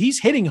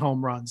he's hitting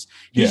home runs.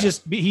 He's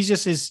just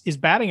his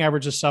batting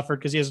average has suffered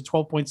because he has a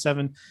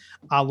 12.7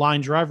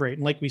 line drive rate.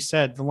 And like we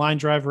said, the line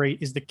drive rate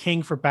is the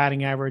king for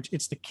batting average.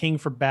 It's the king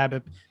for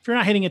BABIP. If you're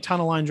not hitting a ton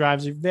of line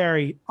drives, you're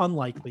very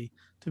unlikely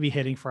to be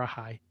hitting for a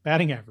high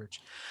batting average.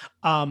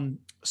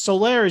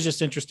 Soler is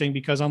just interesting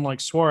because,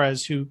 unlike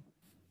Suarez, who,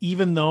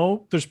 even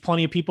though there's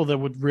plenty of people that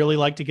would really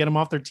like to get him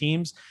off their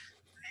teams,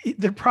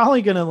 they're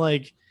probably going to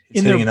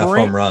He's hitting enough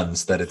home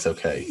runs that it's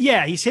okay.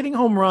 Yeah, he's hitting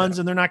home runs,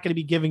 and they're not going to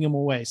be giving him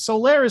away.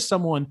 Soler is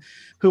someone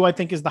who I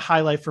think is the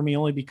highlight for me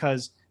only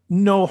because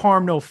no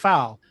harm, no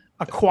foul.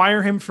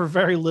 Acquire him for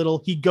very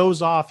little. He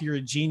goes off. You're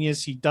a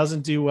genius. He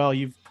doesn't do well.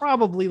 You've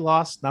probably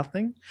lost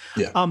nothing.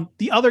 Yeah.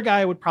 The other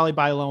guy I would probably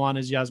buy low on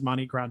is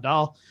Yasmani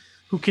Grandal,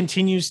 who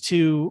continues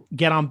to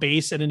get on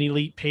base at an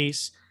elite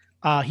pace.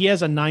 He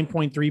has a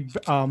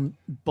 9.3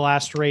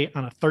 blast rate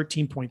on a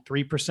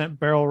 13.3%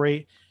 barrel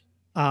rate,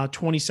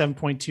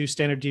 27.2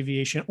 standard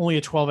deviation, only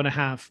a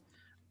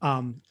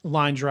 12.5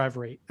 line drive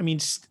rate. I mean,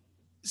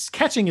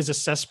 catching is a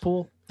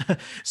cesspool.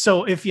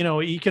 So if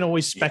you can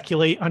always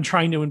speculate on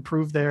trying to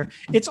improve there.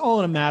 It's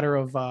all a matter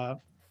of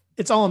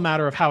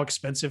how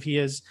expensive he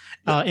is.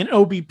 In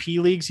OBP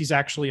leagues, he's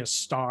actually a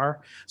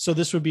star. So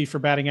this would be for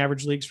batting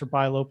average leagues for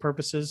buy low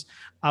purposes.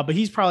 But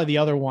he's probably the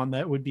other one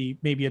that would be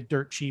maybe a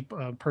dirt cheap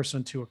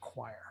person to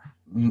acquire.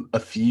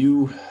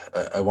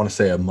 I want to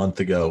say a month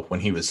ago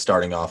when he was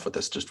starting off with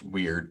this just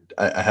weird,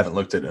 I haven't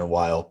looked at it in a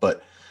while,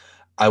 but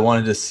I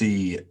wanted to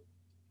see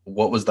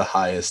what was the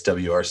highest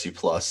WRC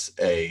plus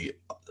a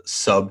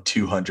sub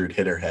 200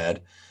 hitter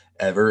had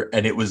ever.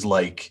 And it was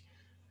like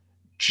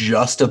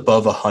just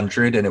above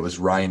 100. And it was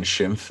Ryan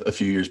Schimpf a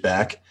few years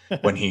back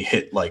when he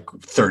hit like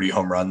 30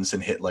 home runs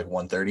and hit like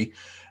 130.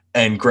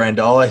 And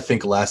Grandal, I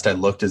think last I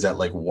looked, is at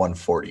like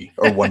 140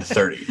 or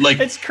 130. Like,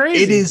 it's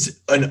crazy. It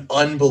is an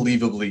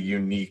unbelievably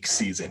unique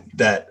season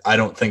that I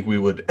don't think we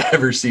would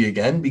ever see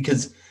again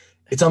because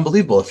it's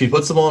unbelievable. If he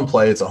puts the ball in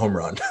play, it's a home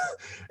run.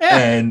 Yeah.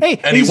 and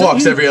he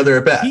walks every other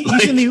at bat.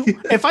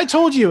 If I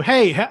told you,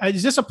 hey,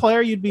 is this a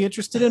player you'd be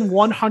interested in?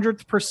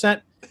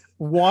 100%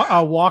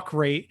 walk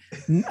rate,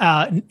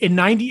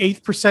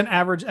 98%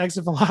 average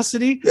exit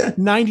velocity,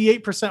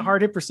 98%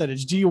 hard hit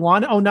percentage. Do you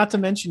want? Oh, not to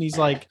mention he's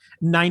like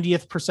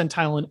 90th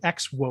percentile in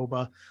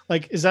xWOBA.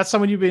 Like, is that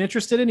someone you'd be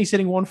interested in? He's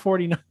hitting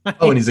 149.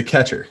 Oh, and he's a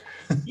catcher.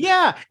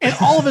 Yeah, and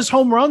all of his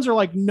home runs are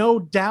like no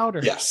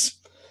doubters. Yes.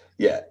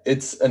 Yeah,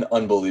 it's an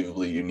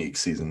unbelievably unique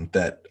season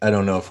that I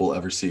don't know if we'll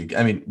ever see.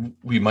 I mean,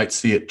 we might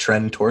see it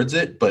trend towards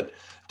it, but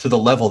to the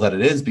level that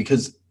it is,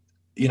 because,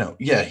 he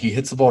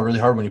hits the ball really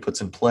hard when he puts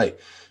in play,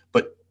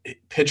 but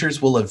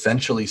pitchers will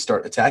eventually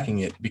start attacking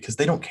it because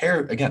they don't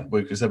care. Again,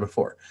 what we said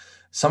before,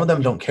 some of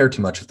them don't care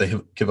too much if they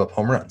give up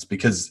home runs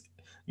because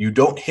you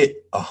don't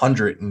hit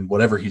 100 and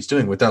whatever he's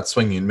doing without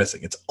swinging and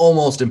missing. It's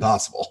almost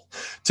impossible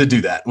to do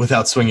that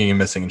without swinging and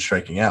missing and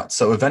striking out.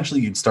 So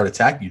eventually you'd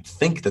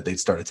think that they'd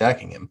start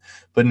attacking him,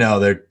 but no,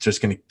 they're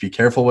just going to be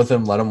careful with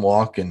him, let him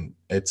walk. And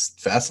it's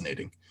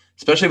fascinating,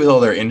 especially with all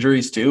their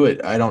injuries too.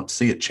 I don't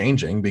see it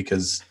changing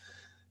because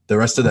the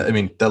rest of the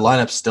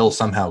lineup's still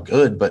somehow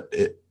good, but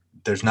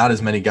there's not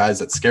as many guys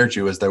that scared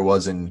you as there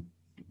was in,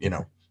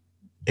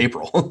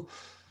 April.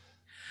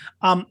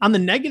 On the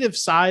negative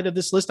side of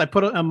this list, I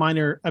put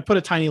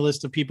a tiny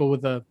list of people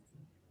with a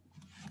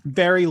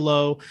very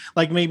low,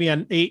 like maybe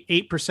an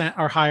 8%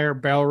 or higher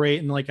barrel rate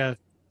and like a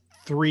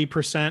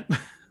 3%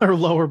 or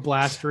lower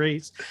blast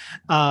rates.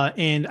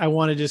 And I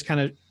want to just kind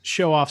of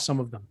show off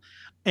some of them.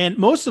 And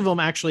most of them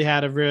actually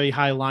had a very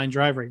high line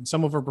drive rate. And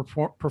some of them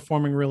are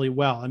performing really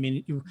well. I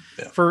mean,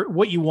 for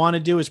what you want to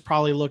do is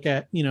probably look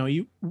at,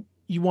 you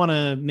want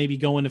to maybe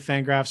go into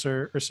Fangraphs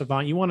or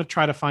Savant. You want to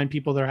try to find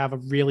people that have a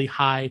really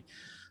high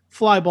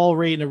fly ball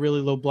rate and a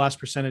really low blast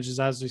percentage. Is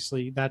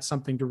obviously that's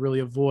something to really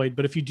avoid.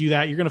 But if you do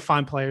that, you're going to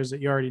find players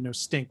that you already know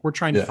stink. We're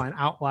trying to find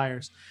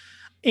outliers.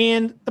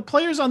 And the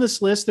players on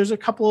this list, there's a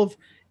couple of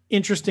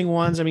interesting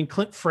ones. I mean,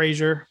 Clint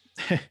Frazier,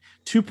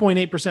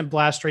 2.8%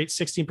 blast rate,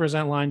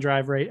 16% line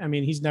drive rate. I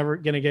mean, he's never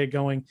going to get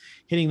going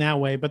hitting that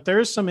way. But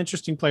there's some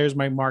interesting players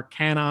like Mark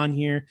Cannon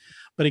here.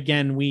 But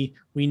again, we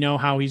know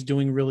how he's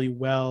doing really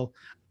well.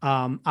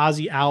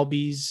 Ozzie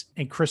Albies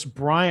and Chris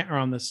Bryant are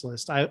on this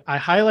list. I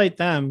highlight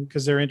them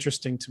because they're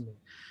interesting to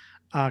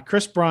me.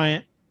 Chris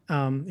Bryant,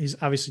 he's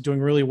obviously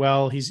doing really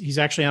well. He's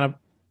actually on a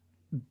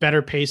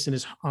better pace in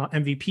his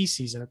MVP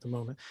season at the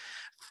moment.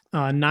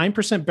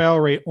 9% barrel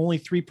rate, only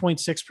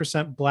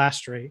 3.6%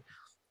 blast rate.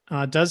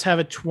 Does have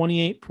a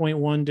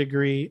 28.1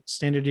 degree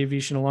standard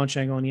deviation of launch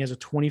angle, and he has a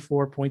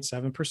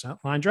 24.7%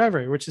 line drive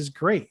rate, which is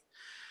great.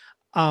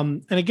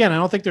 And again, I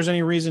don't think there's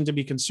any reason to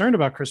be concerned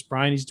about Chris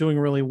Bryant. He's doing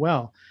really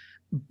well.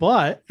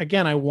 But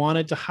again, I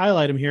wanted to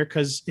highlight him here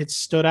because it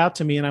stood out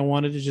to me and I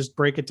wanted to just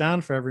break it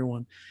down for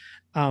everyone.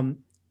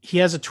 He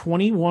has a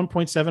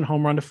 21.7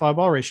 home run to fly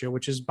ball ratio,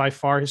 which is by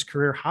far his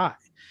career high.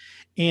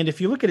 And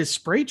if you look at his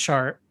spray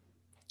chart,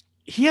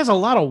 he has a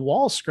lot of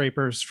wall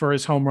scrapers for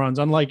his home runs,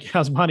 unlike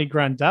Yasmani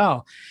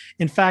Grandal.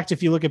 In fact,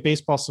 if you look at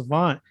Baseball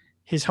Savant,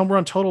 his home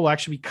run total will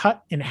actually be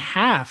cut in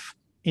half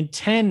in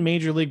 10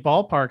 major league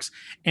ballparks,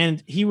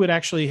 and he would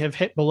actually have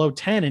hit below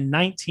 10 in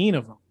 19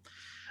 of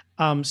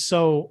them.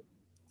 So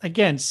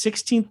again,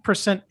 16th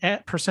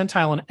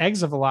percentile in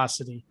exit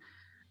velocity.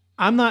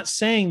 I'm not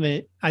saying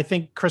that I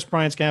think Chris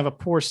Bryant's gonna have a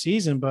poor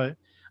season, but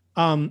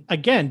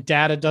again,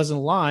 data doesn't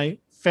lie.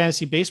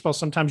 Fantasy baseball,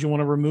 sometimes you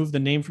want to remove the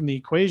name from the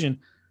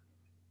equation.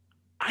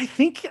 I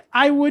think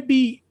I would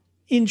be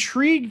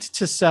intrigued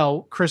to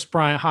sell Chris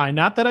Bryant high.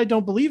 Not that I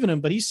don't believe in him,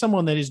 but he's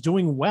someone that is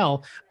doing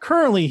well.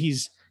 Currently,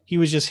 he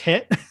was just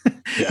hit.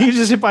 Yeah. He was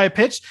just hit by a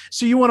pitch.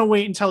 So you want to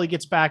wait until he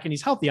gets back and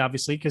he's healthy,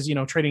 obviously, because,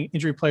 trading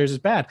injury players is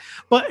bad.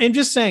 But I'm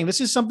just saying,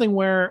 this is something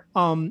where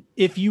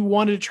if you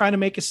wanted to try to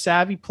make a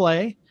savvy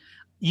play,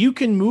 you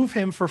can move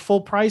him for full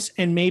price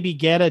and maybe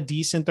get a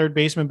decent third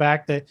baseman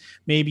back that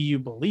maybe you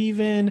believe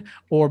in,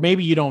 or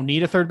maybe you don't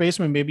need a third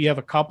baseman. Maybe you have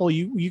a couple.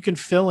 You can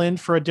fill in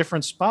for a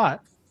different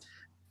spot.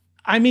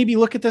 I maybe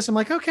look at this. I'm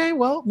like, okay,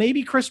 well,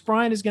 maybe Chris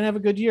Bryant is going to have a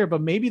good year,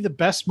 but maybe the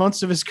best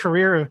months of his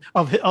career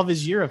of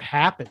his year have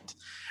happened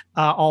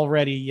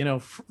already.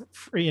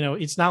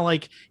 It's not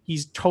like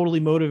he's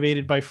totally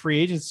motivated by free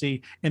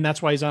agency and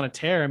that's why he's on a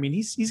tear. I mean,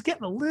 he's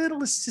getting a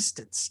little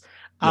assistance.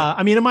 Yeah.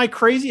 Am I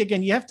crazy?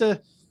 Again, you have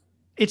to.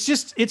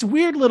 It's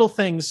weird little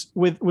things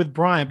with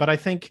Bryant, but I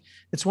think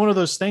it's one of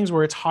those things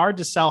where it's hard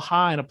to sell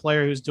high on a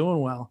player who's doing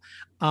well.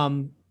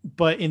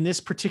 But in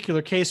this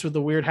particular case with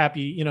the weird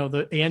happy,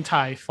 the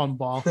anti-fun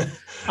ball,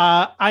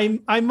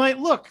 I might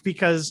look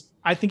because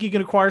I think you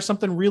can acquire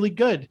something really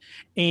good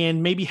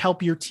and maybe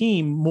help your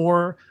team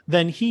more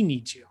than he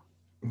needs you.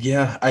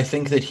 Yeah, I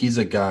think that he's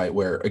a guy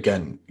where,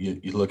 again,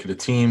 you look at a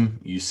team,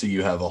 you see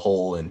you have a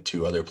hole in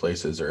two other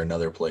places or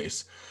another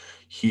place.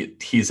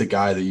 He's a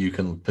guy that you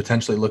can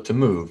potentially look to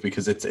move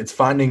because it's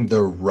finding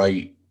the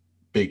right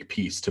big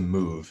piece to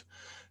move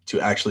to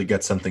actually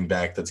get something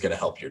back that's going to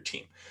help your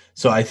team.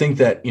 So I think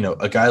that,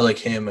 a guy like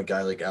him, a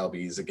guy like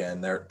Albies,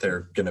 again,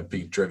 they're going to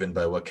be driven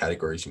by what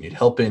categories you need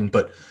help in.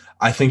 But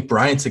I think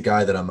Bryant's a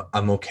guy that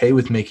I'm okay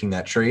with making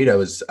that trade. I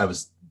was a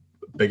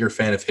bigger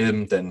fan of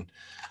him than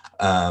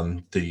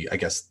I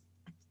guess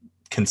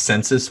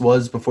consensus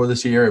was before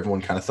this year.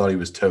 Everyone kind of thought he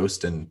was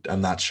toast, and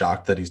I'm not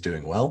shocked that he's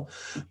doing well.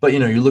 But,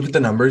 you look at the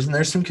numbers and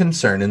there's some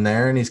concern in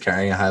there, and he's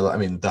carrying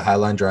the high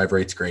line drive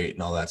rate's great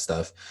and all that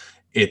stuff.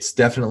 It's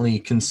definitely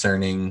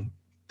concerning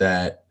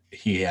that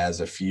he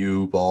has a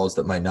few balls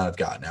that might not have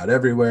gotten out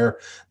everywhere,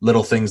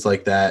 little things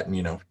like that. And,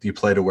 you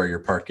play to where your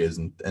park is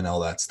and all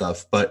that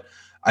stuff. But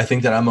I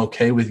think that I'm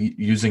okay with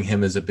using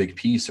him as a big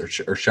piece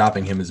or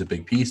shopping him as a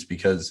big piece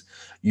because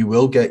you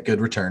will get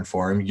good return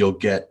for him. You'll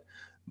get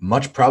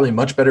probably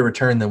much better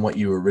return than what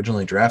you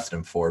originally drafted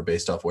him for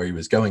based off where he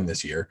was going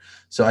this year.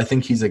 So I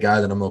think he's a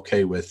guy that I'm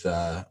okay with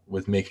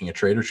making a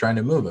trade or trying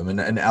to move him.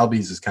 And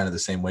Albies is kind of the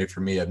same way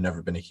for me. I've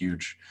never been a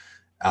huge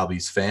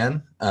Albies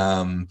fan.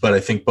 But I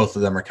think both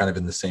of them are kind of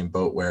in the same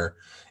boat where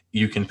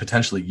you can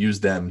potentially use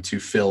them to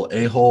fill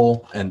a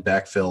hole and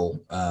backfill,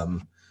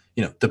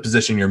 the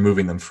position you're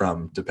moving them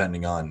from,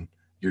 depending on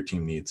your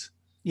team needs.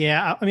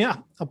 Yeah.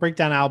 I'll break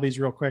down Albies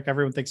real quick.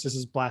 Everyone thinks this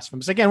is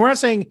blasphemous. Again, we're not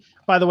saying,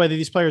 by the way, that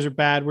these players are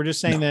bad. We're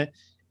just saying that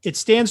it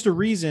stands to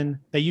reason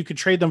that you could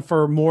trade them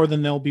for more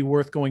than they'll be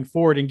worth going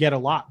forward and get a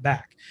lot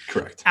back.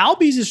 Correct.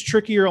 Albies is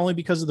trickier only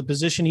because of the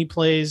position he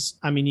plays.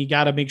 You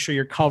got to make sure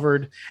you're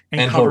covered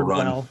and covered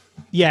well.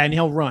 Yeah, and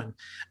he'll run.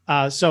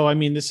 So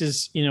this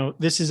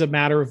is a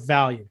matter of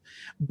value.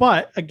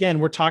 But again,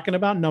 we're talking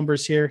about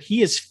numbers here.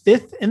 He is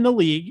 5th in the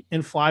league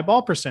in fly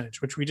ball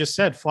percentage, which we just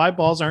said fly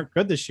balls aren't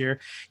good this year.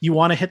 You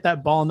want to hit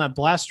that ball in that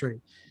blast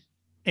rate.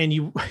 And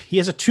he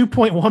has a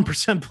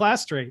 2.1%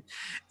 blast rate.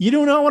 You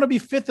do not want to be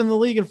 5th in the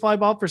league in fly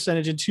ball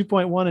percentage and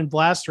 2.1 in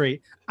blast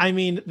rate.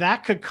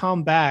 That could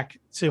come back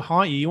to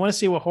haunt you. You want to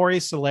see what Jorge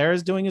Soler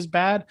is doing is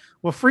bad?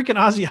 What freaking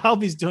Ozzy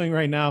Albies doing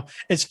right now,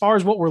 as far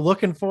as what we're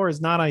looking for, is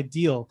not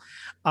ideal.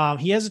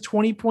 He has a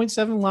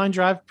 20.7 line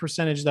drive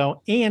percentage,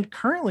 though, and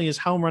currently his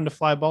home run to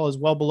fly ball is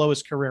well below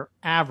his career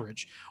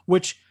average,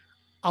 which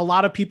a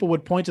lot of people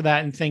would point to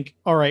that and think,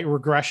 all right,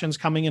 regression's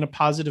coming in a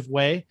positive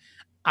way.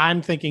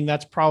 I'm thinking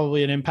that's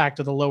probably an impact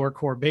of the lower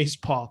core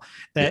baseball,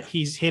 that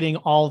he's hitting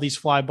all these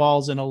fly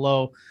balls in a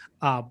low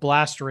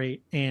blast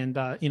rate. And,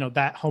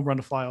 that home run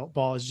to fly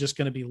ball is just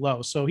going to be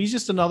low. So he's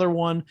just another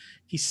one.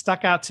 He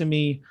stuck out to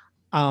me.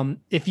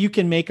 If you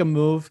can make a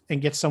move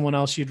and get someone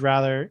else you'd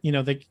rather,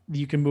 that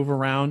you can move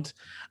around,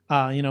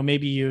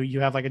 maybe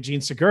you have like a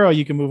Gene Segura,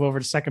 you can move over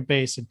to second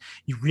base and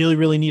you really,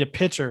 really need a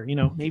pitcher,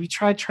 maybe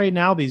try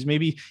trading Albies.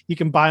 Maybe you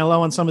can buy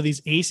low on some of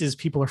these aces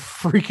people are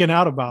freaking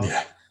out about.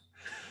 Yeah.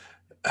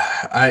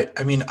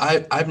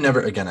 I've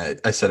never, again,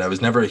 I said I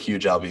was never a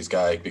huge Albies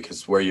guy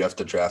because where you have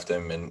to draft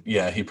him, and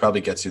he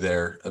probably gets you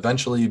there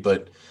eventually,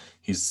 but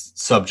he's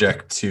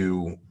subject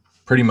to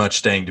pretty much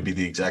staying to be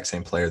the exact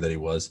same player that he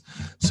was.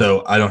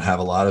 So I don't have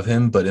a lot of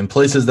him, but in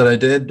places that I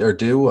did or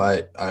do,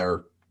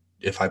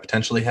 if I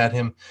potentially had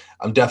him,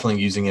 I'm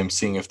definitely using him,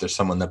 seeing if there's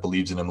someone that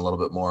believes in him a little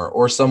bit more,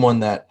 or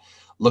someone that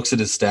looks at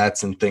his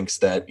stats and thinks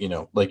that,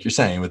 like you're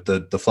saying with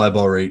the fly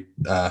ball rate,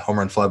 home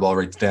run fly ball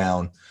rate's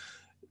down,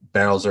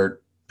 barrels are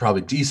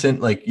probably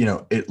decent.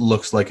 It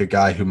looks like a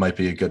guy who might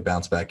be a good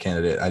bounce back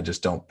candidate. I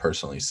just don't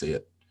personally see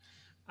it.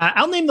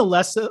 I'll name the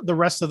rest of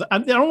the. I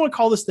don't want to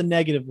call this the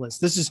negative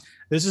list. This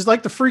is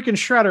like the freaking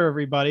shredder,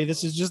 everybody.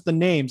 This is just the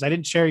names. I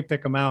didn't cherry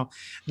pick them out.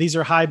 These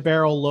are high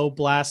barrel, low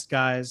blast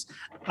guys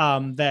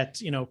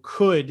that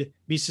could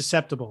be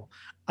susceptible.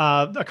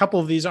 A couple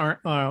of these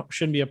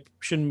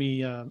shouldn't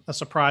be a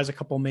surprise. A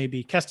couple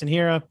maybe. Keston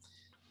Hiura,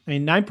 I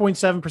mean,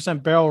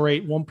 9.7% barrel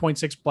rate,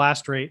 1.6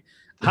 blast rate.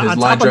 His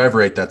line drive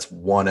rate, that's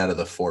 1 out of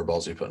the 4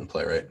 balls you put in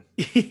play, right?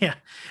 Yeah,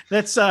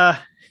 that's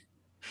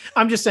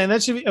I'm just saying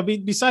that should be,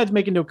 besides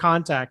making no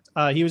contact.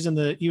 He was in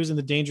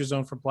the danger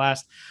zone for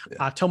blast.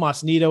 Yeah.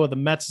 Tomas Nido of the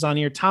Mets is on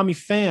here. Tommy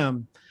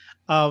Pham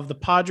of the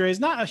Padres.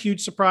 Not a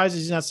huge surprise.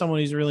 He's not someone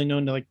who's really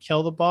known to like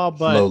kill the ball,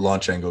 but low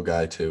launch angle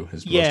guy too.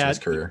 Most of his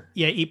career.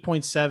 Yeah,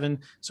 8.7.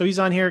 So he's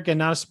on here again.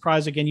 Not a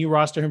surprise. Again, you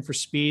roster him for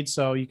speed,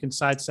 so you can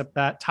sidestep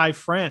that. Ty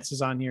France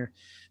is on here.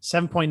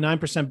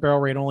 7.9% barrel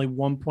rate, only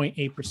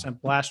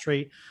 1.8% blast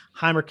rate.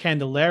 Heimer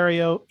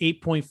Candelario,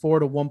 8.4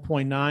 to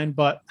 1.9,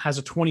 but has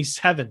a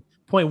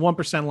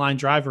 27.1% line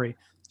drive rate.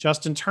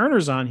 Justin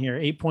Turner's on here,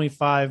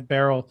 8.5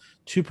 barrel,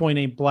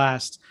 2.8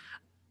 blast.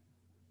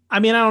 I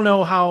mean, I don't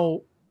know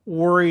how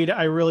worried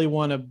I really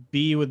want to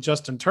be with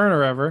Justin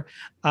Turner ever,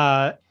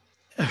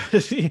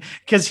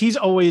 because he's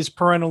always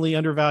perennially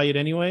undervalued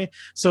anyway.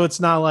 So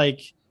it's not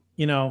like,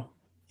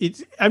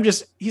 he's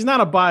not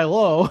a buy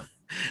low,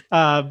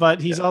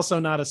 but he's also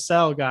not a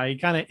sell guy. He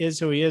kind of is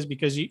who he is,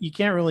 because you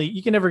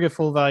can never get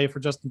full value for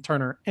Justin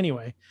Turner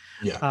anyway.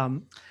 Yeah.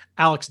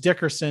 Alex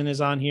Dickerson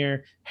is on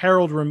here.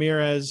 Harold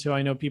Ramirez, who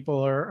I know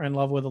people are in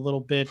love with a little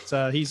bit.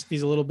 He's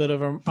a little bit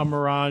of a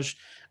mirage.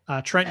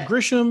 Trent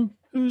Grisham,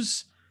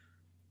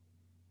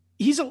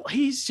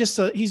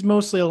 he's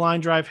mostly a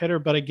line drive hitter,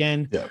 but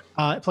again,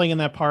 playing in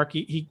that park,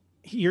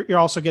 you're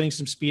also getting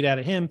some speed out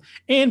of him.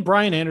 And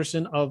Brian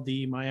Anderson of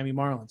the Miami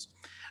Marlins.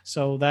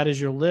 So that is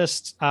your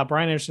list.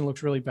 Brian Anderson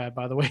looks really bad,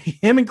 by the way.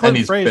 Him and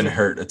Clinton Frazier. And he's been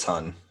hurt a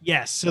ton.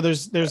 Yes. So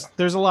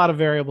there's a lot of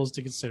variables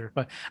to consider,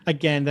 but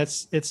again,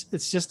 it's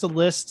just a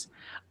list.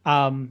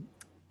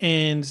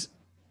 And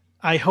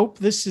I hope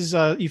this is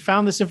you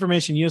found this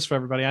information useful for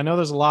everybody. I know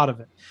there's a lot of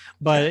it,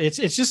 but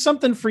it's just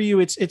something for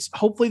you. It's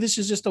hopefully this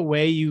is just a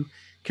way you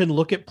can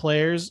look at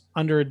players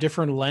under a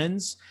different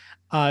lens.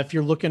 If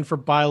you're looking for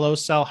buy low,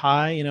 sell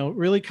high,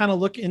 really kind of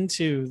look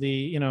into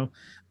the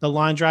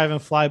line drive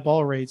and fly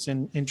ball rates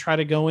and try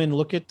to go in,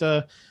 look at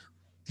the,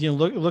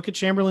 look at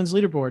Chamberlain's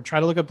leaderboard, try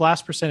to look at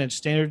blast percentage,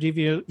 standard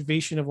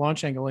deviation of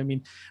launch angle. I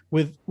mean,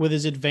 with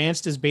as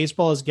advanced as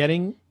baseball is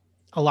getting,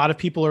 a lot of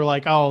people are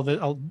like, oh, the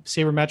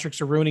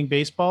sabermetrics are ruining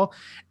baseball.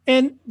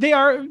 And they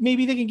are.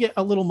 Maybe they can get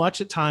a little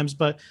much at times,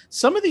 but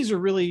some of these are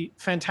really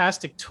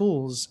fantastic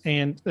tools.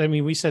 And I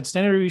mean, we said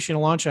standard deviation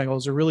of launch angle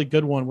is a really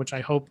good one, which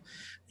I hope,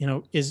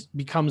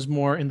 becomes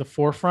more in the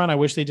forefront. I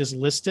wish they just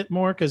list it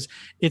more, because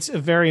it's a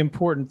very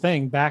important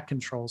thing, back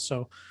control.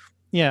 So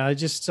yeah, I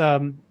just,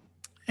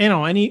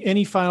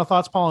 any final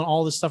thoughts, Paul, on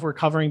all this stuff we're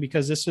covering,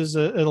 because this is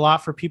a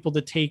lot for people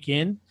to take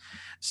in.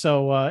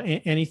 So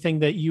anything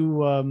that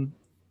you,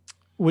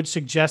 would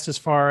suggest as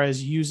far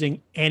as using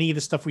any of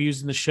the stuff we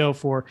use in the show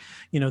for,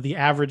 the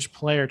average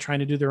player trying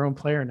to do their own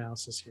player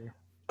analysis here?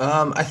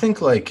 I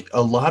think like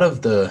a lot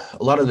of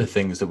the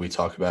things that we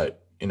talk about,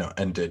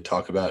 and did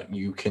talk about,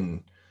 you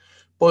can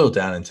boil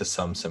down into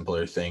some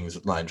simpler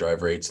things, line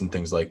drive rates and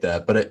things like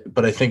that.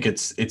 But I think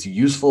it's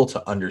useful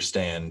to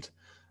understand.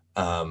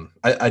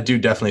 I do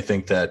definitely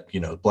think that,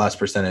 blast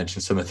percentage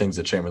and some of the things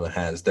that Chamberlain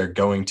has, they're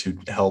going to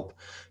help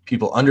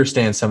people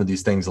understand some of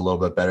these things a little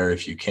bit better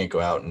if you can't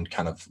go out and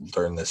kind of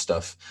learn this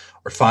stuff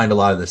or find a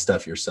lot of this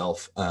stuff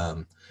yourself.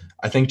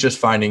 I think just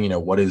finding,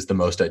 what is the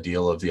most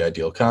ideal of the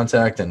ideal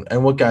contact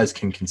and what guys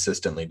can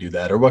consistently do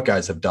that, or what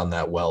guys have done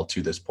that well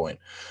to this point.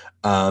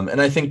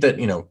 And I think that,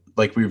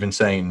 like we've been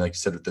saying, like you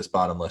said, with this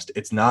bottom list,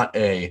 it's not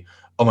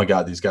oh my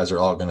God, these guys are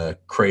all going to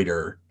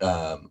crater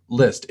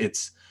list.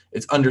 It's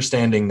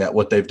understanding that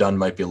what they've done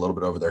might be a little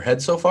bit over their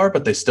head so far,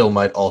 but they still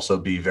might also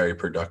be very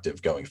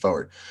productive going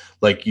forward.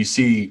 Like you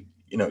see,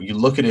 you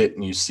look at it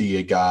and you see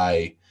a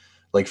guy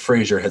like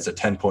Frazier has a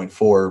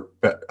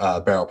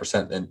 10.4 barrel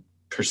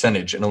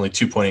percentage and only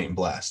 2.8 in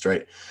blast,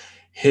 right?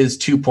 His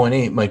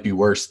 2.8 might be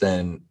worse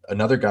than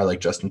another guy like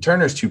Justin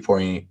Turner's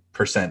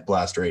 2.8%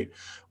 blast rate,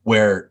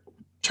 where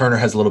Turner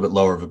has a little bit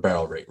lower of a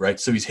barrel rate, right?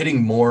 So he's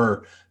hitting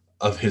more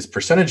of his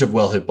percentage of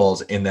well hit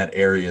balls in that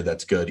area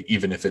that's good,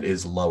 even if it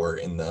is lower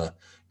in the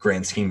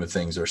grand scheme of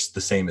things, or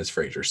the same as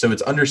Frazier. So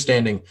it's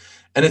understanding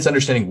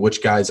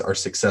which guys are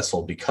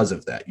successful because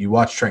of that. You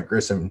watch Trent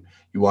Grisham,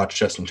 you watch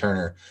Justin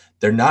Turner,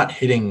 they're not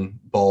hitting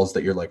balls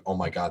that you're like, oh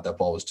my God, that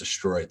ball was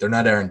destroyed. They're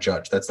not Aaron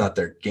Judge. That's not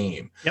their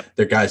game. Yep.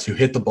 They're guys who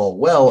hit the ball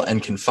well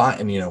and can find,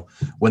 and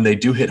when they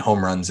do hit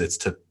home runs, it's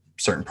to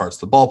certain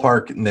parts of the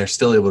ballpark, and they're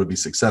still able to be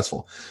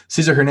successful.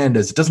 Cesar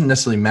Hernandez, it doesn't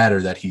necessarily matter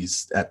that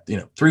he's at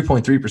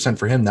 3.3%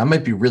 for him. That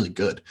might be really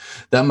good.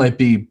 That might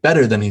be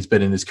better than he's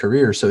been in his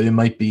career. So it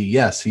might be,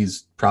 yes,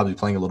 he's probably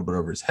playing a little bit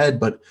over his head,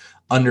 but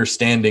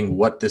understanding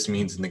what this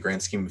means in the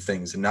grand scheme of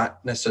things, and not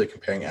necessarily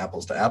comparing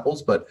apples to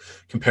apples, but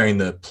comparing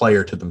the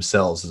player to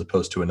themselves as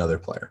opposed to another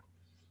player.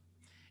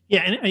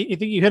 Yeah, and I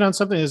think you hit on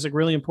something that's like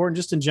really important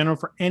just in general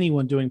for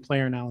anyone doing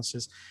player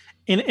analysis.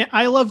 And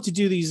I love to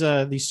do these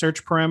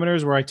search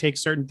parameters where I take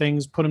certain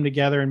things, put them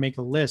together, and make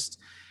a list.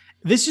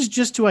 This is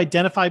just to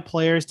identify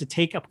players to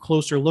take a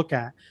closer look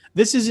at.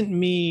 This isn't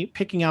me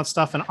picking out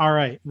stuff and all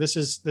right, this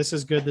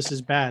is good, this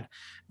is bad.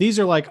 These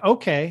are like,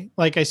 okay,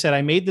 like I said,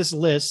 I made this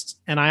list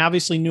and I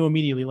obviously knew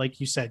immediately, like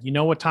you said, you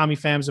know what Tommy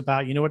Pham's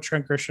about, you know what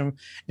Trent Grisham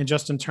and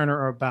Justin Turner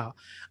are about.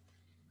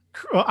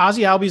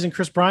 Ozzie Albies and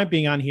Chris Bryant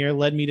being on here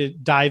led me to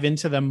dive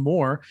into them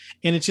more.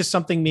 And it's just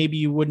something maybe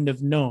you wouldn't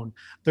have known.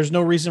 There's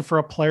no reason for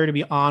a player to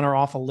be on or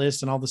off a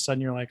list. And all of a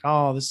sudden you're like,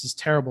 oh, this is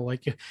terrible.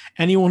 Like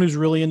anyone who's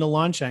really into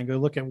Lonchan, go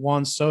look at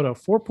Juan Soto,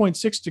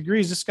 4.6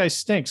 degrees. This guy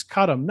stinks.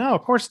 Cut him. No,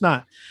 of course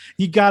not.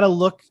 You got to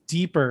look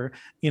deeper,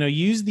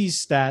 use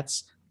these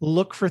stats,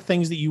 look for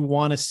things that you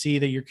want to see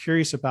that you're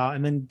curious about,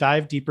 and then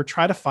dive deeper,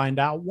 try to find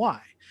out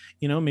why.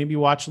 Maybe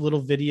watch a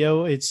little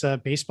video. It's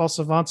Baseball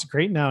Savant's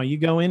great now. You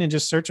go in and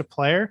just search a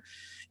player.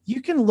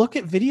 You can look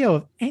at video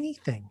of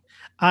anything.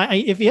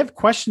 If you have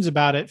questions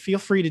about it, feel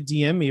free to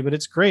DM me, but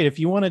it's great. If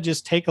you want to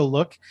just take a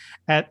look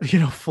at,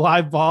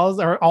 fly balls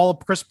or all of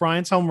Chris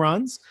Bryant's home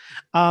runs,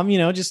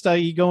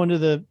 you go into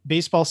the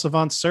Baseball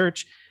Savant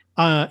search,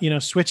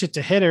 switch it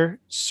to hitter,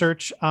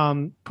 search,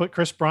 put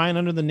Chris Bryant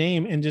under the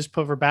name and just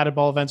put for batted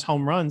ball events,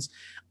 home runs.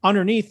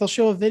 Underneath, they'll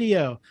show a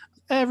video.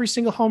 Every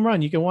single home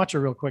run. You can watch it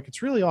real quick.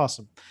 It's really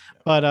awesome.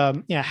 But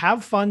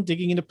have fun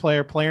digging into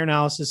player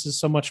analysis is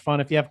so much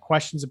fun. If you have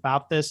questions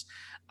about this,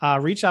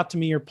 reach out to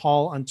me or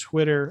Paul on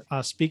Twitter.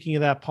 Speaking of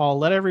that, Paul,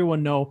 let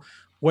everyone know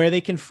where they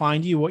can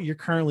find you, what you're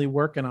currently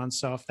working on.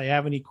 So if they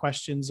have any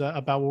questions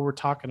about what we're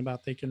talking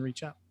about, they can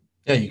reach out.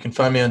 Yeah, you can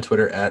find me on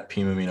Twitter at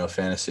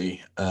PMaminoFantasy.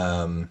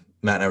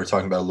 Matt and I were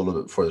talking about it a little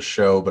bit before the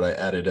show, but I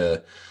added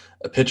a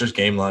pitcher's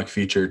game log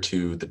feature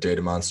to the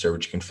Data Monster,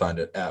 which you can find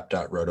at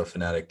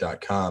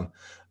app.rotofanatic.com.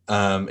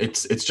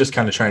 It's just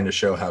kind of trying to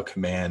show how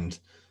command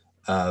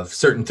of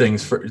certain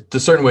things for the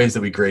certain ways that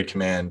we grade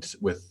command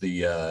with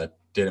the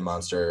Data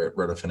Monster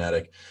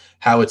Rotofanatic,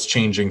 how it's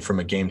changing from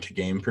a game to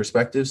game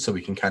perspective. So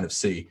we can kind of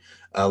see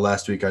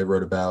last week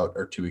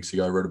or 2 weeks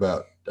ago, I wrote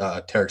about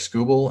Tarek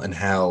Skubal and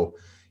how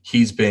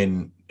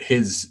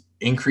his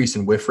increase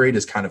in whiff rate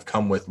has kind of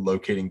come with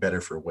locating better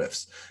for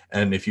whiffs.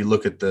 And if you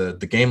look at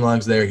the game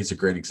logs there, he's a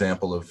great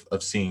example of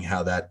seeing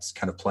how that's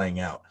kind of playing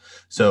out.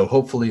 So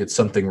hopefully it's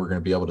something we're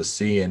going to be able to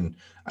see. And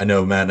I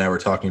know Matt and I were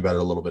talking about it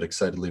a little bit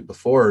excitedly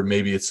before.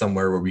 Maybe it's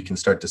somewhere where we can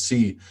start to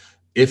see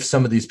if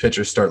some of these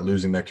pitchers start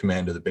losing their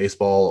command of the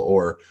baseball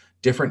or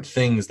different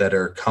things that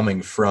are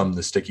coming from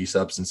the sticky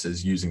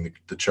substances using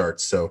the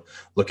charts. So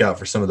look out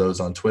for some of those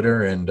on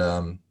Twitter. And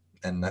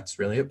that's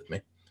really it with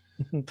me.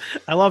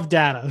 I love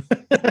data.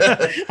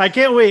 I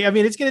can't wait. I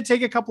mean, it's going to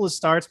take a couple of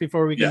starts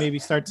before we can maybe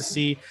start to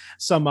see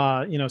some,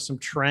 some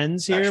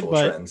trends here, actual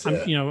but trends,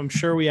 I'm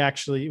sure we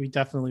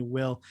definitely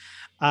will.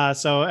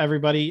 So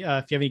everybody, if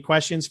you have any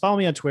questions, follow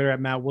me on Twitter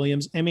at Matt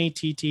Williams,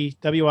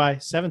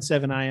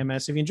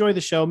 MATTWI77IMS. If you enjoy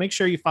the show, make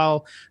sure you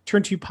follow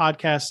Turn 2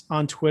 Podcast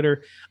on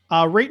Twitter.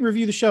 Rate and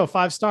review the show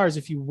 5 stars.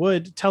 If you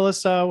would tell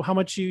us how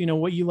much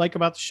what you like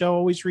about the show,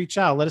 always reach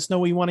out. Let us know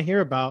what you want to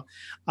hear about.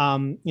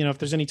 If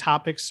there's any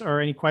topics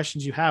or any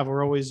questions you have,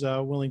 we're always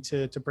willing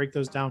to break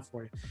those down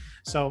for you.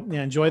 So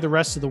enjoy the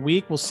rest of the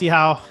week. We'll see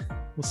how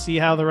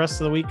the rest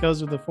of the week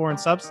goes with the foreign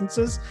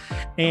substances.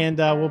 And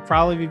we'll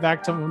probably be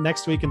back to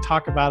next week and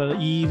talk about it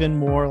even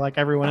more like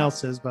everyone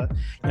else is. But,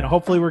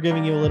 hopefully we're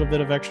giving you a little bit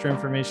of extra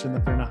information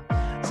that they're not.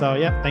 So,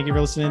 thank you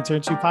for listening to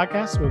Turn 2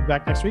 Podcast. We'll be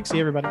back next week. See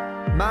everybody.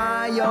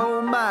 My,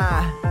 oh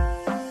my.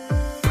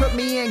 Put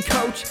me in,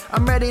 coach.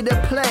 I'm ready to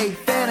play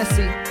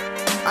fantasy.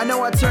 I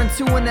know I turn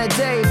 2 in a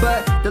day,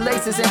 but the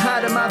lace isn't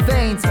hot in my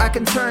veins. I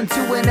can turn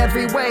 2 in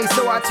every way,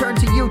 so I turn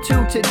to you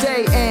 2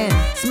 today and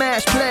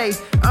smash play.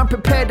 I'm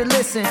prepared to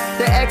listen.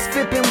 The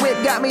X-Fip and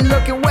whip got me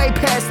looking way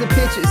past the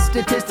pitches.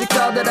 Statistics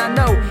all that I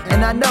know,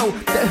 and I know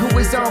that who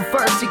is on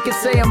first, you can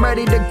say I'm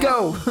ready to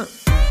go.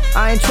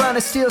 I ain't trying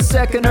to steal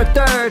second or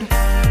third,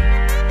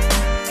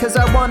 cause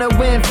I wanna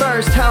win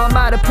first. How am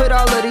I to put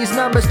all of these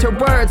numbers to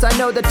words? I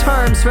know the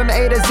terms from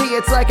A to Z,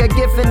 it's like a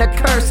gift and a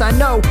curse. I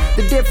know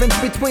the difference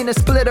between a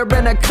splitter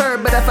and a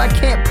curve, but if I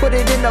can't put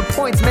it into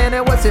points, man,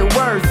 then what's it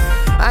worth?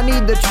 I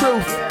need the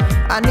truth,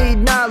 I need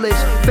knowledge.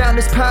 Found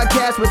this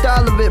podcast with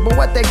all of it, but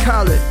what they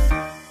call it?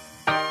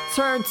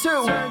 Turn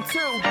 2.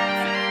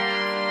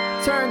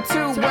 Turn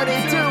 2, what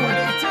it do?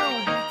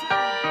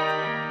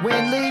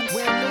 Win leagues,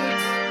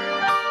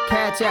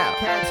 catch out.